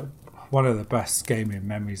just like one of the best gaming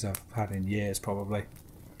memories I've had in years, probably.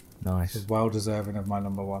 Nice, it's well deserving of my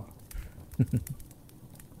number one.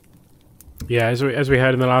 Yeah, as we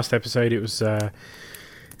heard in the last episode, it was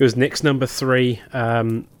Nick's number 3.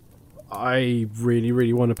 I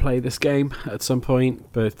really want to play this game at some point,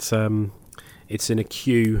 but it's in a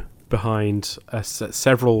queue behind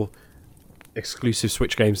several exclusive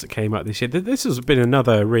Switch games that came out this year. This has been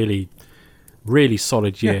another really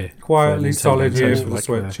solid year. Quietly solid year for the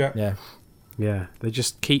Switch. Yeah. They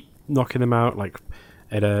just keep knocking them out like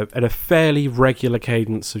at a fairly regular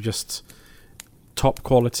cadence of just top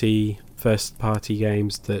quality first party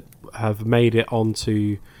games that have made it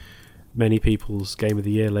onto many people's Game of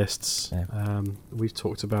the Year lists. Yeah. We've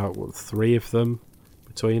talked about 3 of them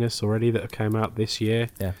between us already that have come out this year.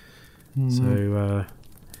 Yeah. So.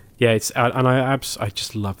 Yeah, it's and I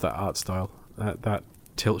just love that art style. That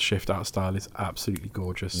tilt shift art style is absolutely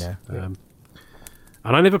gorgeous. Yeah. And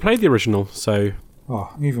I never played the original, so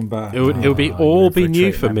even better. It would be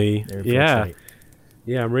new for me. Yeah,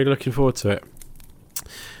 I'm really looking forward to it.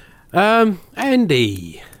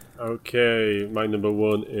 Andy. Okay, my number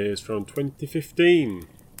 1 is from 2015.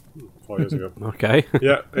 4 years ago. Okay.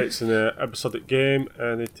 Yeah, it's an episodic game,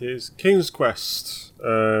 and it is King's Quest.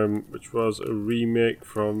 Which was a remake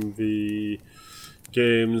from the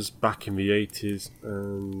games back in the 80s,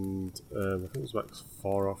 and I think it was like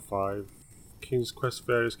 4 or 5 King's Quest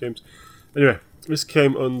various games. Anyway, this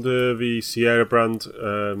came under the Sierra brand,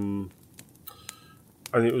 and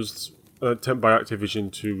it was an attempt by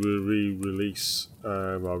Activision to re-release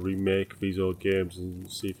or remake these old games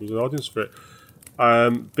and see if there was an audience for it.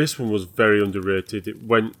 This one was very underrated. It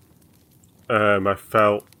went, I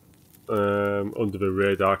felt, under the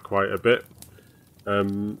radar quite a bit.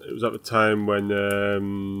 It was at the time when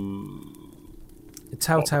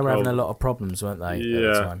Telltale were having a lot of problems, weren't they? Yeah,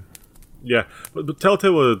 at the time? Yeah, but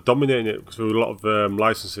Telltale were dominating it because there were a lot of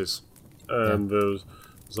licenses. There was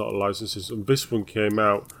a lot of licenses, and this one came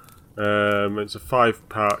out. It's a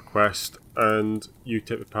 5-part quest, and you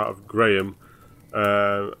take the part of Graham,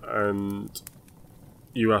 and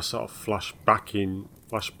you are sort of flashback in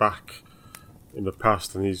the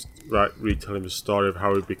past, and he's retelling the story of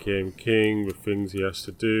how he became king, the things he has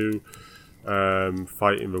to do,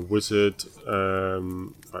 fighting the wizard,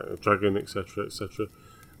 fighting the dragon, etc., etc.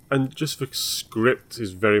 And just the script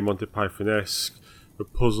is very Monty Python-esque. The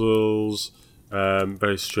puzzles,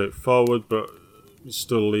 very straightforward, but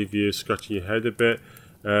still leave you scratching your head a bit.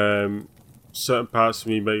 Certain parts of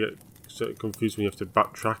me may get sort of confused when you have to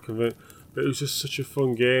backtrack of it, but it was just such a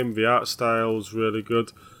fun game. The art style was really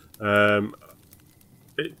good.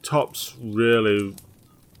 It tops really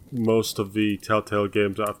most of the Telltale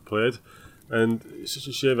games that I've played, and it's such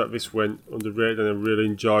a shame that this went underrated, and I really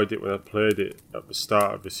enjoyed it when I played it at the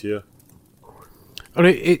start of this year. And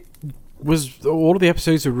it was, all of the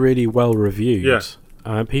episodes are really well reviewed. Yes.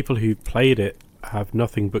 People who played it have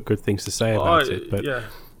nothing but good things to say about it. But yeah.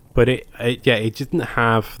 But it didn't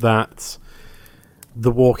have that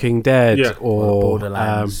The Walking Dead or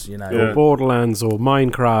Borderlands, or Borderlands or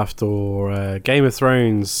Minecraft or Game of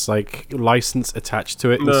Thrones license attached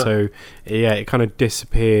to it, and so it kind of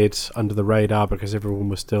disappeared under the radar because everyone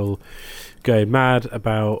was still going mad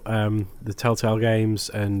about the Telltale games,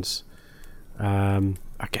 and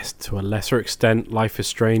I guess to a lesser extent Life is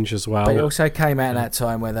Strange as well. But it also came out at that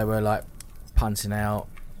time where they were punting out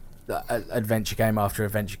adventure game after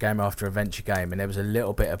adventure game after adventure game, and there was a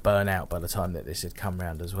little bit of burnout by the time that this had come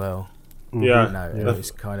round as well. Yeah, it was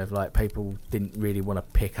kind of like people didn't really want to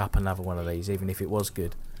pick up another one of these, even if it was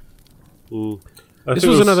good. This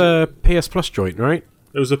was another PS Plus joint, right?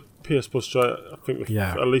 It was a PS Plus joint. I think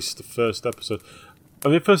at least the first episode. I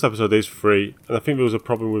mean, the first episode is free, and I think there was a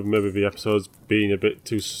problem with maybe the episodes being a bit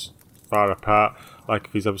too far apart.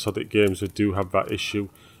 Like these episodic games, they do have that issue,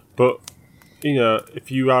 but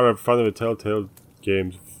if you are a fan of the Telltale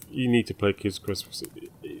games, you need to play Kids Quest because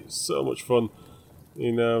it's so much fun.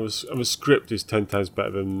 And the script is 10 times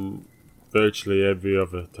better than virtually every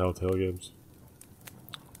other Telltale games.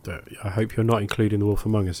 I hope you're not including The Wolf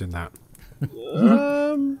Among Us in that.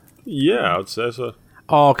 Yeah, I'd say so.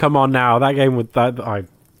 Oh, come on now. That game with that, I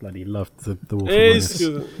bloody loved the Wolf Among Us.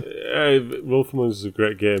 Wolf Among Us is a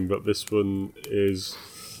great game, but this one is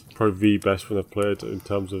probably the best one I've played in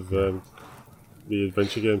terms of the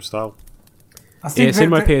adventure game style. It's in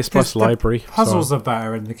my PS Plus library. Puzzles are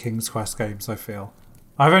better in the King's Quest games, I feel.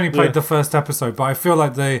 I've only played the first episode, but I feel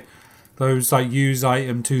like those use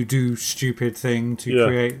item to do stupid thing to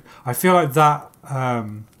create. I feel like that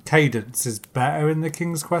cadence is better in the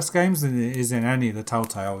King's Quest games than it is in any of the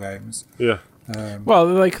Telltale games. Yeah.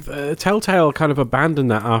 Telltale kind of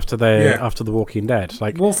abandoned that after The Walking Dead.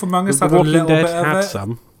 Wolf Among Us had a little bit of it.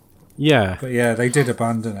 Some. Yeah. But they did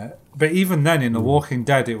abandon it. But even then, in The Walking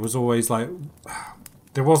Dead, it was always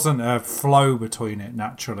there wasn't a flow between it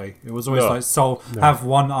naturally. It was always have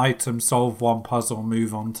one item, solve one puzzle,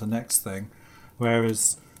 move on to next thing.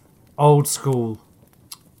 Whereas old school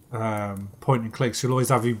point and clicks, you'll always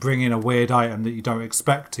have you bring in a weird item that you don't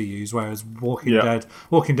expect to use. Whereas Walking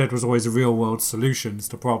Dead was always real world solutions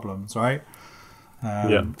to problems, right?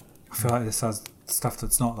 I feel like this has stuff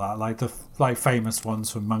that's not that, like famous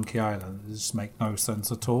ones from Monkey Island, it just make no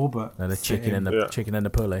sense at all. But the chicken and the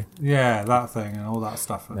pulley, that thing and all that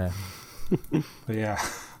stuff. But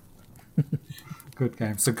good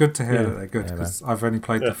game. So good to hear that they're good, because I've only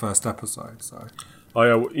played the first episode. So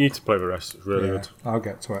you need to play the rest. It's really good. I'll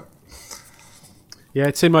get to it. Yeah,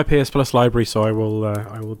 it's in my PS Plus library, so I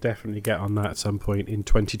will definitely get on that at some point in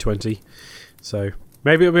 2020. So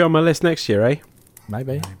maybe it'll be on my list next year, eh?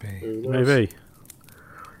 Maybe.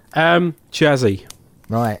 Chazzy.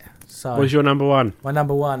 Right. So what is your number one? My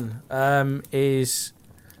number one is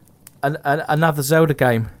another Zelda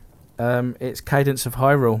game. It's Cadence of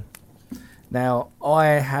Hyrule. Now, I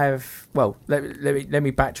have... Well, let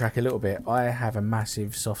me backtrack a little bit. I have a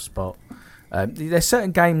massive soft spot. There's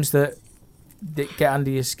certain games that get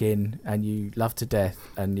under your skin and you love to death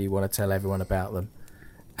and you want to tell everyone about them.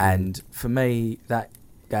 And for me, that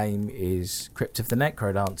game is Crypt of the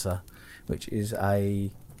Necrodancer, which is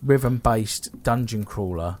a rhythm-based dungeon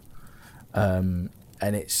crawler, and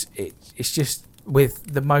it's just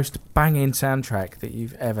with the most banging soundtrack that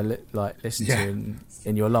you've ever listened to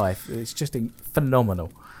in your life. It's just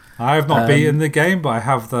phenomenal. I have not beaten the game, but I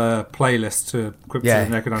have the playlist to Crypt of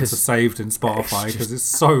the Necrodancer saved in Spotify because it's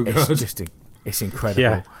so good. It's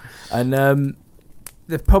incredible. And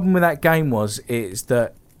the problem with that game is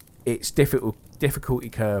that its difficulty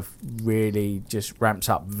curve really just ramps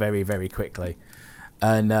up very, very quickly.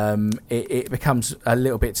 And it becomes a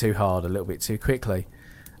little bit too hard, a little bit too quickly.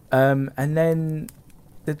 And then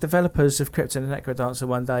the developers of Crypt of the Necrodancer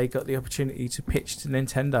one day got the opportunity to pitch to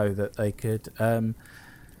Nintendo that they could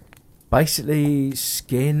basically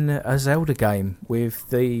skin a Zelda game with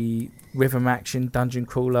the rhythm action dungeon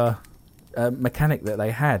crawler mechanic that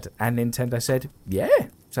they had, and Nintendo said, yeah,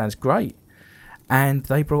 sounds great. And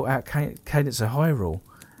they brought out Cadence of Hyrule,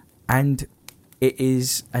 and it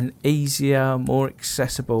is an easier, more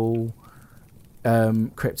accessible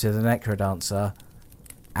Crypt of the Necrodancer,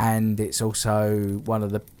 and it's also one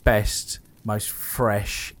of the best, most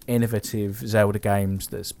fresh, innovative Zelda games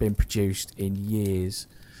that's been produced in years.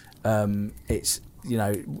 It's, you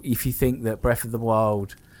know, if you think that Breath of the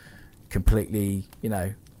Wild completely, you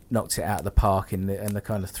know, knocked it out of the park in the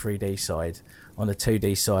kind of 3D side, on the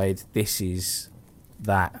 2D side, this is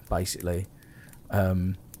that basically.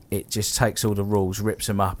 It just takes all the rules, rips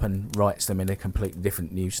them up, and writes them in a completely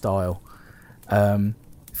different new style.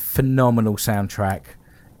 Phenomenal soundtrack.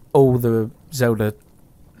 All the Zelda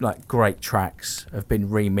great tracks have been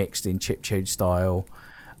remixed in chiptune style.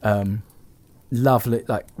 Lovely,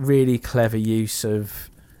 really clever use of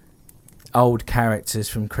old characters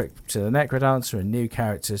from Crypt of the Necrodancer and new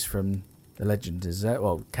characters from the Legend of Zelda.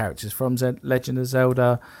 Well, characters from Legend of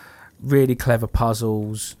Zelda. Really clever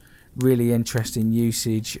puzzles. Really interesting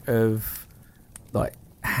usage of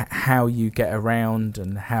how you get around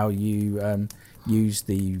and how you use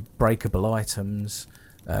the breakable items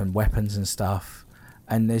and weapons and stuff.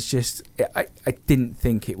 And there's just I didn't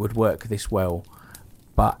think it would work this well,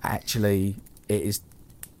 but actually it is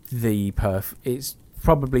it's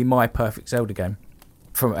probably my perfect Zelda game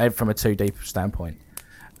from a 2D standpoint.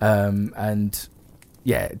 And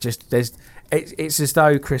yeah, just it's as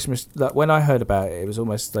though Christmas, when I heard about it, it was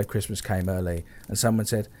almost as though Christmas came early and someone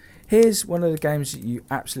said, here's one of the games that you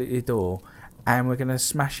absolutely adore, and we're going to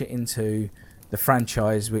smash it into the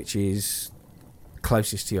franchise which is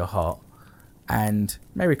closest to your heart, and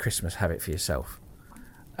Merry Christmas, have it for yourself.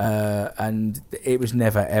 And it was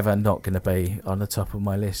never ever not going to be on the top of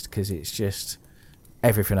my list, because it's just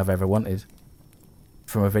everything I've ever wanted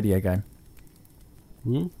from a video game.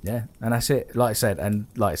 Yeah, and that's it. Like I said, and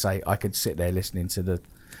like I say, I could sit there listening to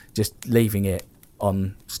just leaving it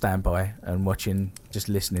on standby and just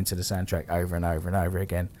listening to the soundtrack over and over and over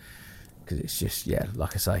again, because it's just, yeah,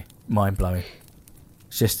 like I say, mind blowing.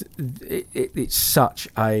 It's just it's such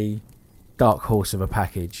a dark horse of a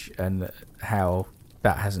package, and how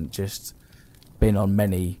that hasn't just been on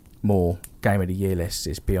many more Game of the Year lists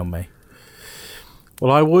is beyond me.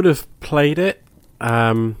 Well, I would have played it.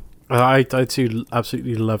 I too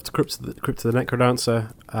absolutely loved Crypt of the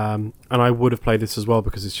Necrodancer, and I would have played this as well,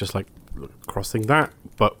 because it's just like crossing that,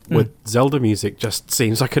 but with Zelda music, just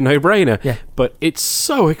seems like a no-brainer. Yeah. But it's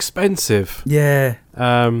so expensive. Yeah.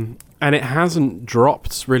 And it hasn't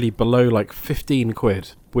dropped really below like 15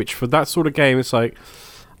 quid, which for that sort of game, it's like,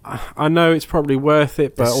 I know it's probably worth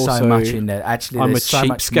it, but there's also so much in there. Actually, I'm there's a so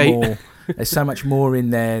much cheapskate. more. There's so much more in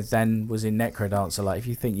there than was in Necrodancer. Like, if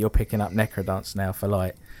you think you're picking up Necrodancer now for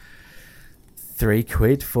like 3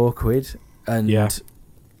 quid, 4 quid, and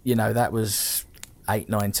you know, that was 8,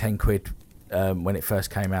 9, 10 quid when it first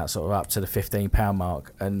came out, sort of up to the £15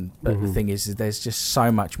 mark. And but the thing is there's just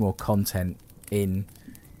so much more content in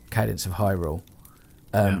Cadence of Hyrule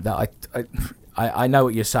that I know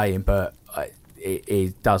what you're saying, but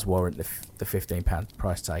it does warrant the £15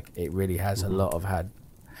 price tag. It really has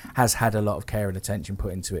has had a lot of care and attention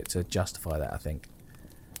put into it to justify that, I think.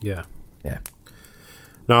 Yeah.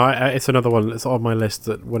 No, it's another one that's on my list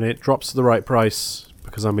that when it drops to the right price,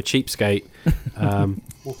 because I'm a cheapskate,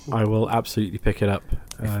 I will absolutely pick it up.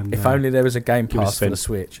 And, if only there was a Game Pass for the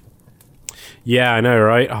Switch. Yeah, I know,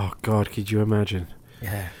 right? Oh God, could you imagine?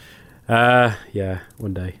 Yeah. Yeah,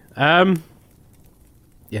 one day.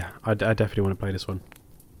 Yeah, I definitely want to play this one.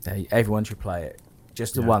 Yeah, everyone should play it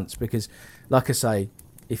just the once, because, like I say,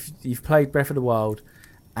 if you've played Breath of the Wild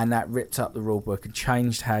and that ripped up the rulebook and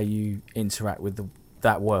changed how you interact with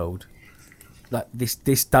that world, like this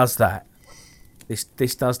does that.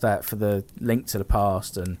 This does that for the Link to the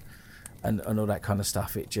Past and all that kind of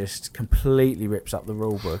stuff. It just completely rips up the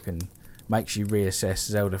rulebook and makes you reassess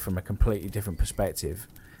Zelda from a completely different perspective,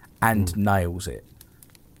 and nails it.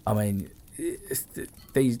 I mean,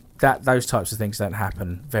 those types of things don't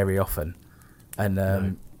happen very often,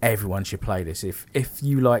 and everyone should play this. If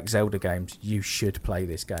you like Zelda games, you should play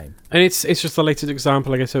this game. And it's just the latest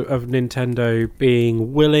example, I guess, of Nintendo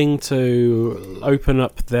being willing to open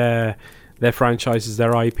up their franchises,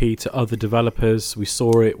 their IP, to other developers. We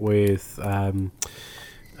saw it with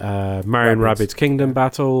Mario and Rabbids Kingdom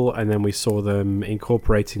Battle, and then we saw them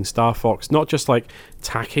incorporating Star Fox, not just like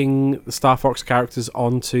tacking the Star Fox characters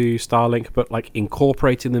onto Starlink, but like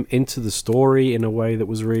incorporating them into the story in a way that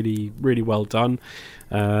was really, really well done.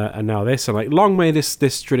 And now this, and like, long may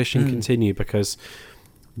this tradition continue, because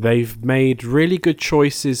they've made really good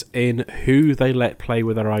choices in who they let play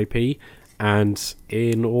with their IP, and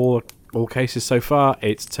in all cases so far,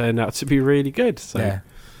 it's turned out to be really good. So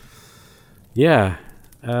yeah.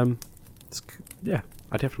 I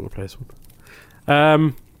definitely want to play this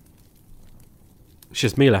one. It's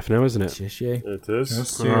just me left now, isn't it? It's just you. It is.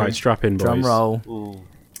 Yes, All right, strap in, boys. Drum roll.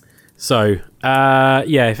 So,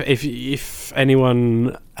 if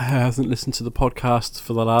anyone hasn't listened to the podcast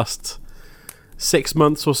for the last 6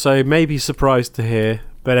 months or so, may be surprised to hear,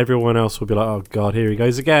 but everyone else will be like, "Oh God, here he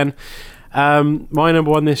goes again." My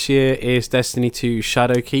number one this year is Destiny 2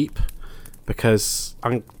 Shadowkeep, because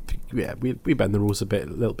we bend the rules a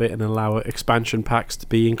little bit and allow expansion packs to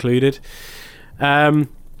be included.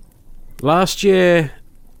 Last year,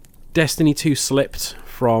 Destiny 2 slipped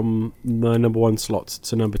from the number one slot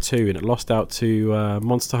to number 2, and it lost out to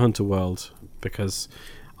Monster Hunter World, because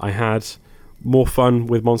I had more fun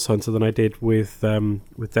with Monster Hunter than I did with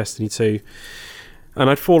Destiny 2, and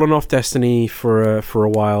I'd fallen off Destiny for a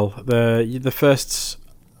while. The first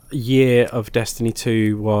year of Destiny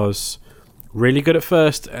 2 was really good at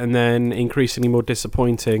first, and then increasingly more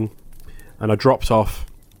disappointing, and I dropped off.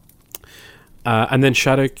 And then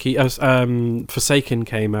Forsaken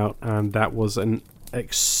came out, and that was an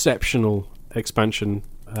exceptional expansion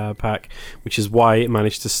pack, which is why it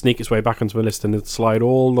managed to sneak its way back onto my list and slide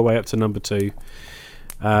all the way up to number 2.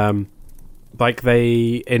 Like,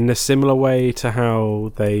 they, in a similar way to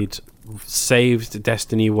how they'd saved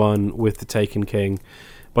Destiny 1 with The Taken King,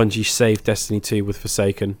 Bungie saved Destiny 2 with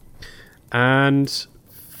Forsaken. And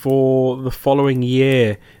for the following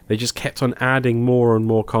year, they just kept on adding more and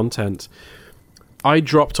more content. I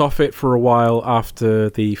dropped off it for a while after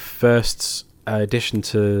the first addition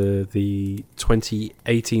to the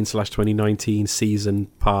 2018/2019 season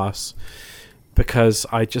pass, because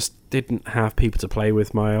I just didn't have people to play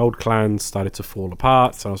with. My old clan started to fall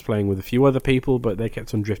apart, so I was playing with a few other people, but they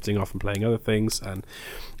kept on drifting off and playing other things. And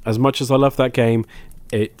as much as I love that game,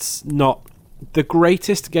 it's not the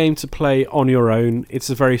greatest game to play on your own.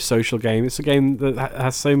 It's a very social game. It's a game that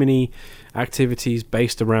has so many activities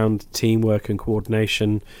based around teamwork and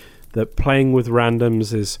coordination that playing with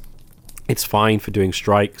randoms it's fine for doing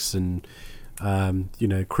strikes and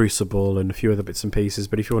Crucible and a few other bits and pieces.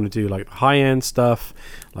 But if you want to do like high-end stuff,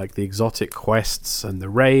 like the exotic quests and the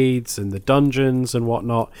raids and the dungeons and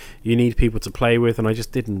whatnot, you need people to play with, and I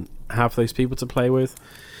just didn't have those people to play with.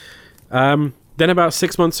 Then about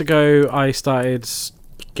 6 months ago, I started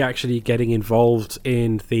actually getting involved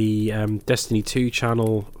in the Destiny 2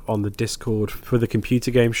 channel on the Discord for the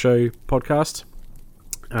Computer Game Show podcast.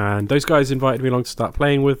 And those guys invited me along to start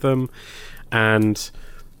playing with them. And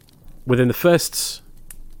within the first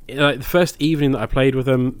evening that I played with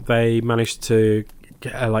them, they managed to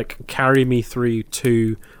carry me through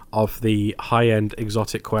 2 of the high-end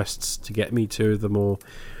exotic quests to get me to the more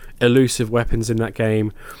elusive weapons in that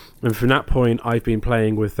game. And from that point, I've been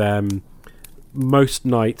playing with them most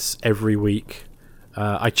nights every week.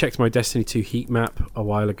 I checked my Destiny 2 heat map a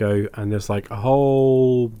while ago, and there's like a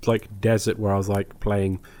whole desert where I was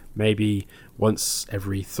playing maybe once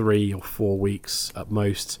every 3 or 4 weeks at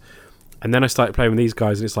most. And then I started playing with these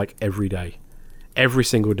guys, and it's like every day, every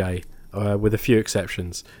single day, with a few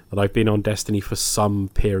exceptions, that I've been on Destiny for some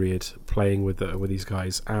period playing with these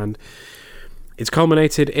guys. And it's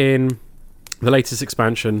culminated in the latest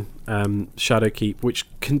expansion, Shadowkeep, which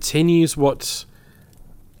continues what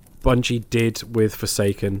Bungie did with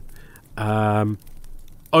Forsaken.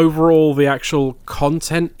 Overall, the actual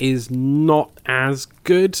content is not as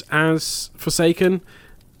good as Forsaken,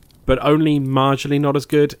 but only marginally not as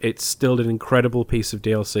good. It's still an incredible piece of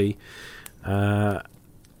DLC.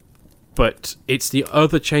 But it's the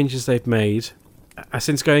other changes they've made.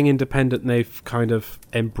 Since going independent, they've kind of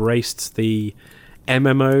embraced the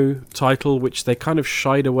MMO title, which they kind of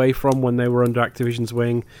shied away from when they were under Activision's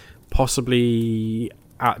wing, possibly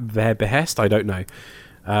at their behest. I don't know.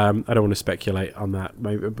 I don't want to speculate on that.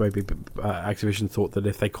 Maybe Activision thought that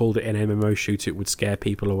if they called it an MMO shoot, it would scare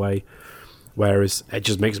people away, whereas it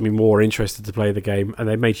just makes me more interested to play the game. And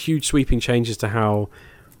they made huge sweeping changes to how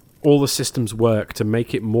all the systems work to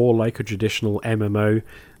make it more like a traditional MMO.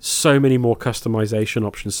 So many more customization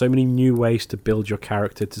options, so many new ways to build your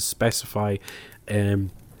character, to specify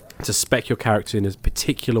to spec your character in a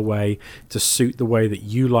particular way to suit the way that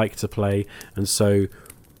you like to play. And so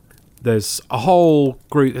there's a whole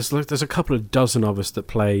group. There's a couple of dozen of us that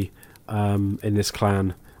play in this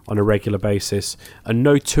clan on a regular basis, and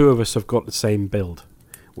no two of us have got the same build.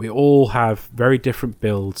 We all have very different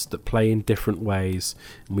builds that play in different ways,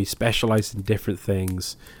 and we specialize in different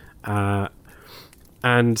things. And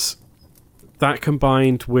that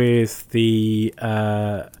combined with the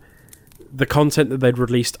content that they'd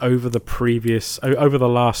released over the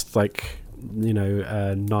last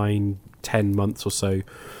 9-10 months or so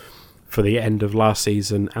for the end of last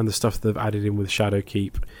season, and the stuff they've added in with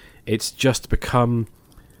Shadowkeep, it's just become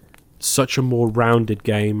such a more rounded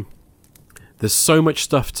game. There's so much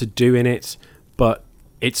stuff to do in it, but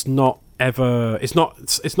it's not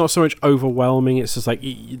so much overwhelming. It's just like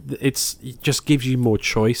it just gives you more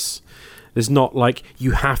choice. There's not like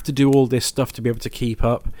you have to do all this stuff to be able to keep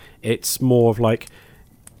up. It's more of like,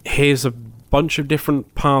 here's a bunch of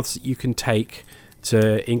different paths that you can take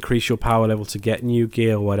to increase your power level, to get new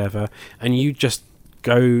gear or whatever, and you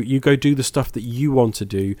go do the stuff that you want to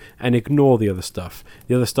do and ignore the other stuff.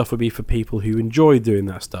 The other stuff would be for people who enjoy doing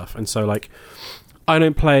that stuff. And so like, I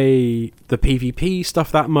don't play the PvP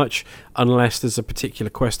stuff that much unless there's a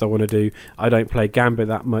particular quest I want to do. I don't play Gambit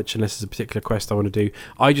that much unless there's a particular quest I want to do.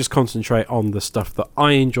 I just concentrate on the stuff that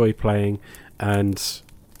I enjoy playing. And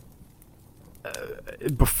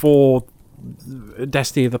before,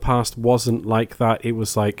 Destiny of the past wasn't like that. It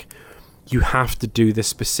was like, you have to do this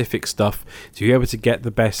specific stuff to be able to get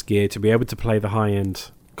the best gear, to be able to play the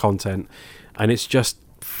high-end content. And it's just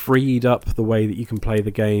freed up the way that you can play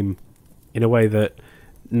the game in a way that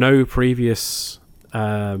no previous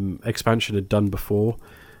expansion had done before.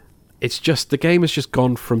 It's just, the game has just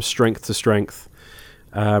gone from strength to strength.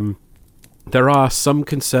 There are some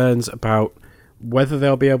concerns about whether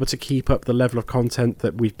they'll be able to keep up the level of content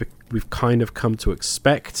that we've kind of come to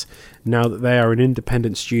expect now that they are an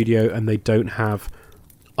independent studio and they don't have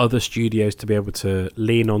other studios to be able to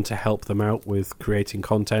lean on to help them out with creating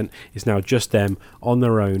content. It's now just them on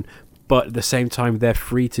their own, but at the same time they're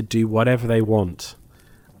free to do whatever they want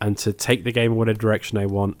and to take the game in whatever direction they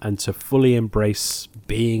want and to fully embrace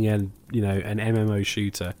being an MMO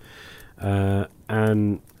shooter.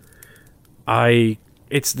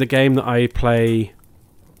 It's the game that I play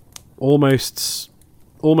almost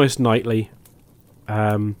nightly,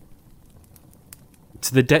 to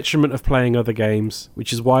the detriment of playing other games,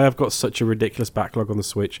 which is why I've got such a ridiculous backlog on the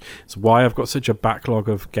Switch. It's why I've got such a backlog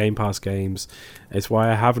of Game Pass games. It's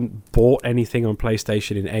why I haven't bought anything on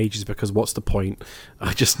PlayStation in ages, because what's the point?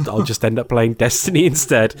 I'll just end up playing Destiny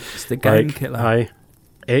instead. It's the game killer.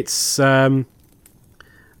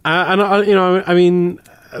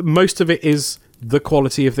 Most of it is the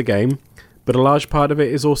quality of the game, but a large part of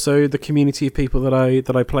it is also the community of people that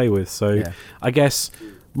I play with. So yeah. I guess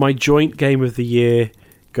my joint game of the year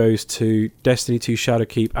goes to Destiny 2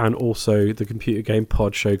 Shadowkeep and also the computer game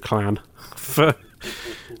Pod Show Clan for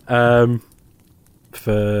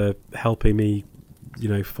helping me,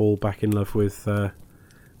 fall back in love with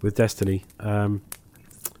Destiny.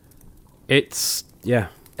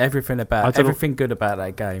 Everything good about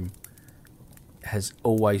that game has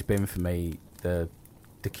always been for me the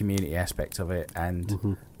community aspect of it,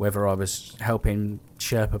 and whether I was helping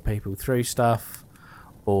Sherpa people through stuff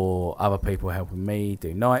or other people helping me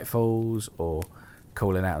do nightfalls or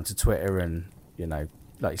calling out onto Twitter and,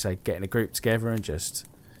 like you say, getting a group together and just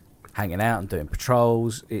hanging out and doing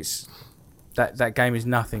patrols. It's that game is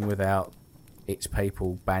nothing without its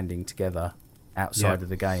people banding together outside of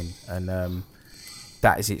the game, and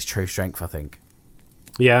that is its true strength, I think.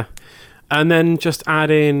 Yeah. And then just add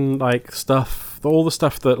in all the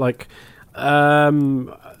stuff that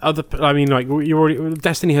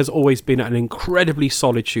Destiny has always been an incredibly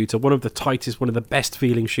solid shooter, one of the tightest, one of the best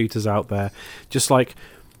feeling shooters out there. Just like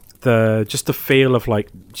the feel of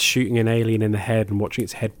shooting an alien in the head and watching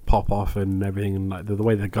its head pop off and everything, and the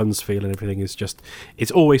way the guns feel and everything is just,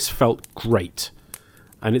 it's always felt great,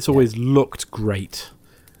 and it's always looked great.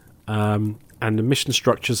 And the mission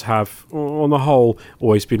structures have, on the whole,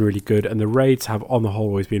 always been really good, and the raids have, on the whole,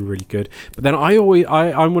 always been really good. But then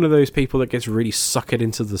I'm one of those people that gets really suckered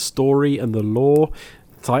into the story and the lore.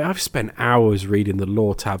 It's like, I've spent hours reading the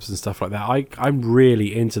lore tabs and stuff like that. I'm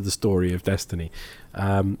really into the story of Destiny,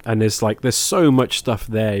 and there's so much stuff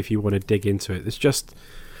there if you want to dig into it.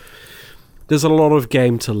 There's a lot of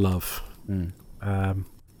game to love, and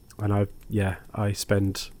I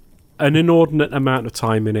spend an inordinate amount of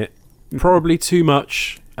time in it. Probably too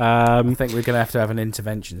much. I think we're going to have an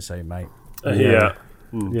intervention soon, mate. Yeah.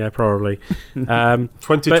 Yeah, probably.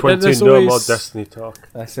 2020, no more Destiny talk.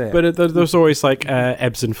 That's it. But there's always like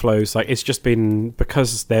ebbs and flows. Like it's just been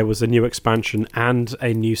because there was a new expansion and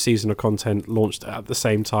a new season of content launched at the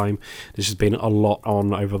same time. There's just been a lot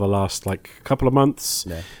on over the last like couple of months.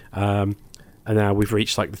 Yeah. And now we've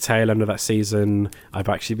reached like the tail end of that season. I've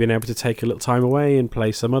actually been able to take a little time away and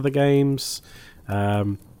play some other games.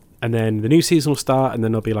 And then the new season will start, and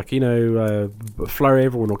then there'll be like, flurry,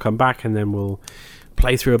 everyone will come back, and then we'll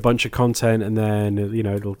play through a bunch of content, and then,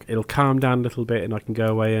 it'll calm down a little bit, and I can go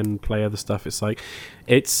away and play other stuff. It's like,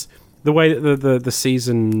 it's the way that the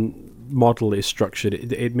season model is structured.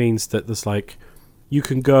 It means that there's like, you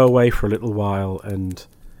can go away for a little while and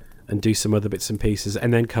do some other bits and pieces,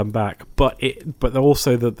 and then come back. But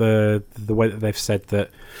also that the way that they've said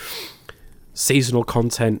that seasonal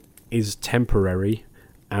content is temporary,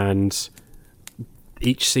 and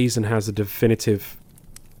each season has a definitive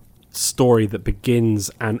story that begins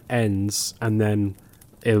and ends, and then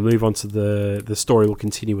it'll move on to the story will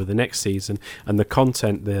continue with the next season, and the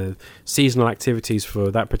content, the seasonal activities for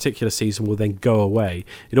that particular season will then go away.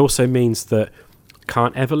 It also means that I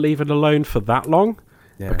can't ever leave it alone for that long,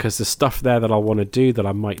 because there's stuff there that I want to do that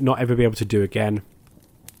I might not ever be able to do again.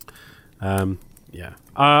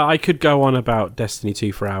 I could go on about Destiny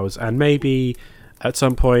 2 for hours, and maybe at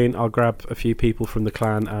some point I'll grab a few people from the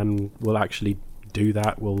clan and we'll actually do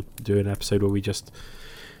that. We'll do an episode where we just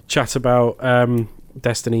chat about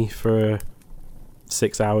Destiny for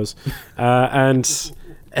 6 hours. And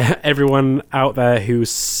everyone out there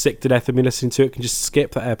who's sick to death of me listening to it can just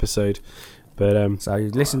skip that episode. But so you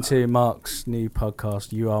listen to Mark's new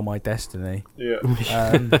podcast, You Are My Destiny. Yeah.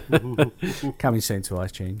 Coming soon to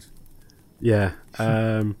iTunes. Yeah.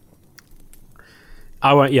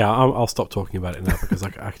 I won't. Yeah, I'll stop talking about it now because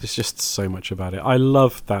there's just so much about it. I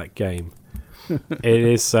love that game. It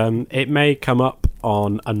is. It may come up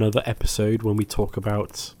on another episode when we talk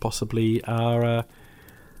about possibly our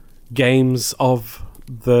games of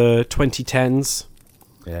the 2010s.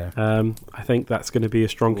 Yeah. I think that's going to be a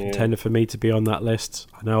strong contender for me to be on that list.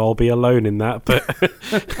 I know I'll be alone in that, but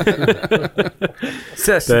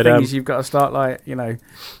so that's the thing is you've got to start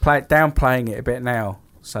downplaying it a bit now,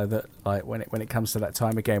 so that like when it comes to that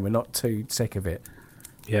time again, we're not too sick of it.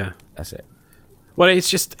 Yeah, that's it. Well, it's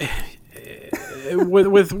just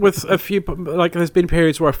with a few, like there's been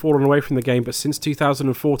periods where I've fallen away from the game, but since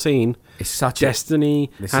 2014,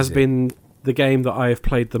 Destiny has been the game that I have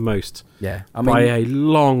played the most. Yeah, by a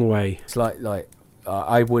long way. It's like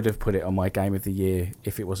I would have put it on my game of the year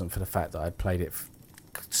if it wasn't for the fact that I'd played it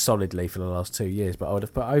solidly for the last 2 years. But I would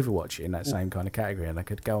have put Overwatch in that same kind of category, and I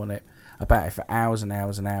could go on it about it for hours and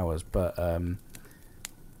hours and hours. But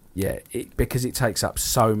because it takes up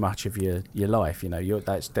so much of your life,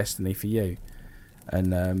 that's Destiny for you.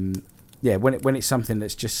 And when it's something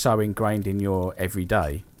that's just so ingrained in your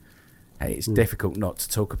everyday, it's difficult not to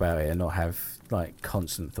talk about it and not have like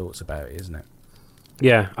constant thoughts about it, isn't it?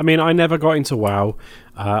 Yeah, I mean, I never got into WoW.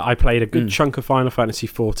 I played a good chunk of Final Fantasy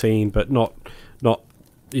 14, but not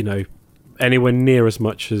anywhere near as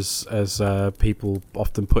much as people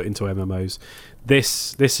often put into MMOs.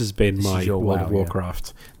 This has been my World of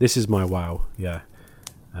Warcraft. Yeah. This is my WoW. Yeah,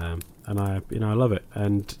 and I love it.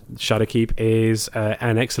 And Shadowkeep is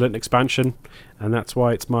an excellent expansion, and that's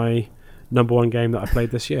why it's my number one game that I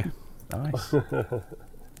played this year. Nice.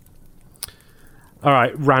 All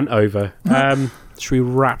right, rant over. Should we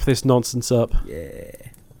wrap this nonsense up? Yeah.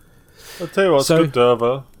 I'll tell you what's good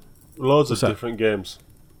over. Loads of different games.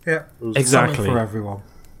 Yeah, exactly. For everyone.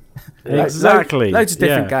 Exactly. Loads of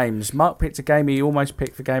different games. Mark picked a game he almost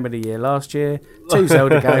picked for Game of the Year last year. 2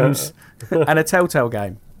 Zelda games and a Telltale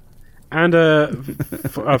game. And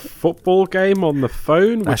a football game on the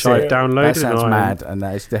phone, which I've downloaded. That sounds mad, and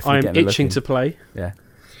that is definitely I'm itching to play. Yeah.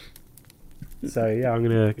 So yeah, I'm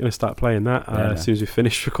gonna start playing that as soon as we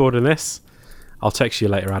finish recording this. I'll text you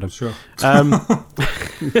later, Adam. Sure.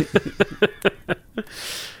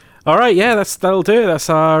 All right, yeah, that'll do it. That's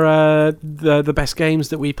our the best games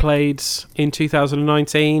that we played in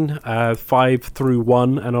 2019, 5 through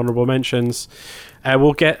 1, and honourable mentions.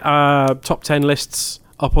 We'll get our top 10 lists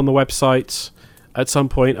up on the website at some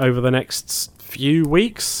point over the next few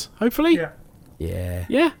weeks, hopefully.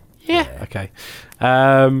 Yeah. Okay.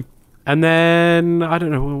 And then, I don't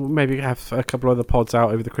know, we'll maybe have a couple other pods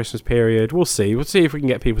out over the Christmas period. We'll see. We'll see if we can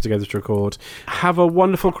get people together to record. Have a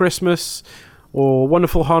wonderful Christmas, or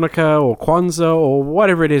wonderful Hanukkah, or Kwanzaa, or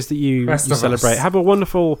whatever it is that you celebrate. Have a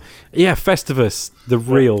wonderful, Festivus, the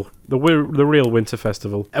real winter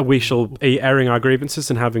festival. We shall be airing our grievances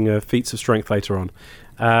and having a feats of strength later on.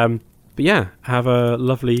 But yeah, have a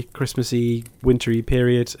lovely Christmassy, wintry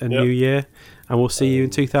period and New Year. and we'll see you in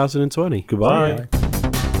 2020. Goodbye. Bye.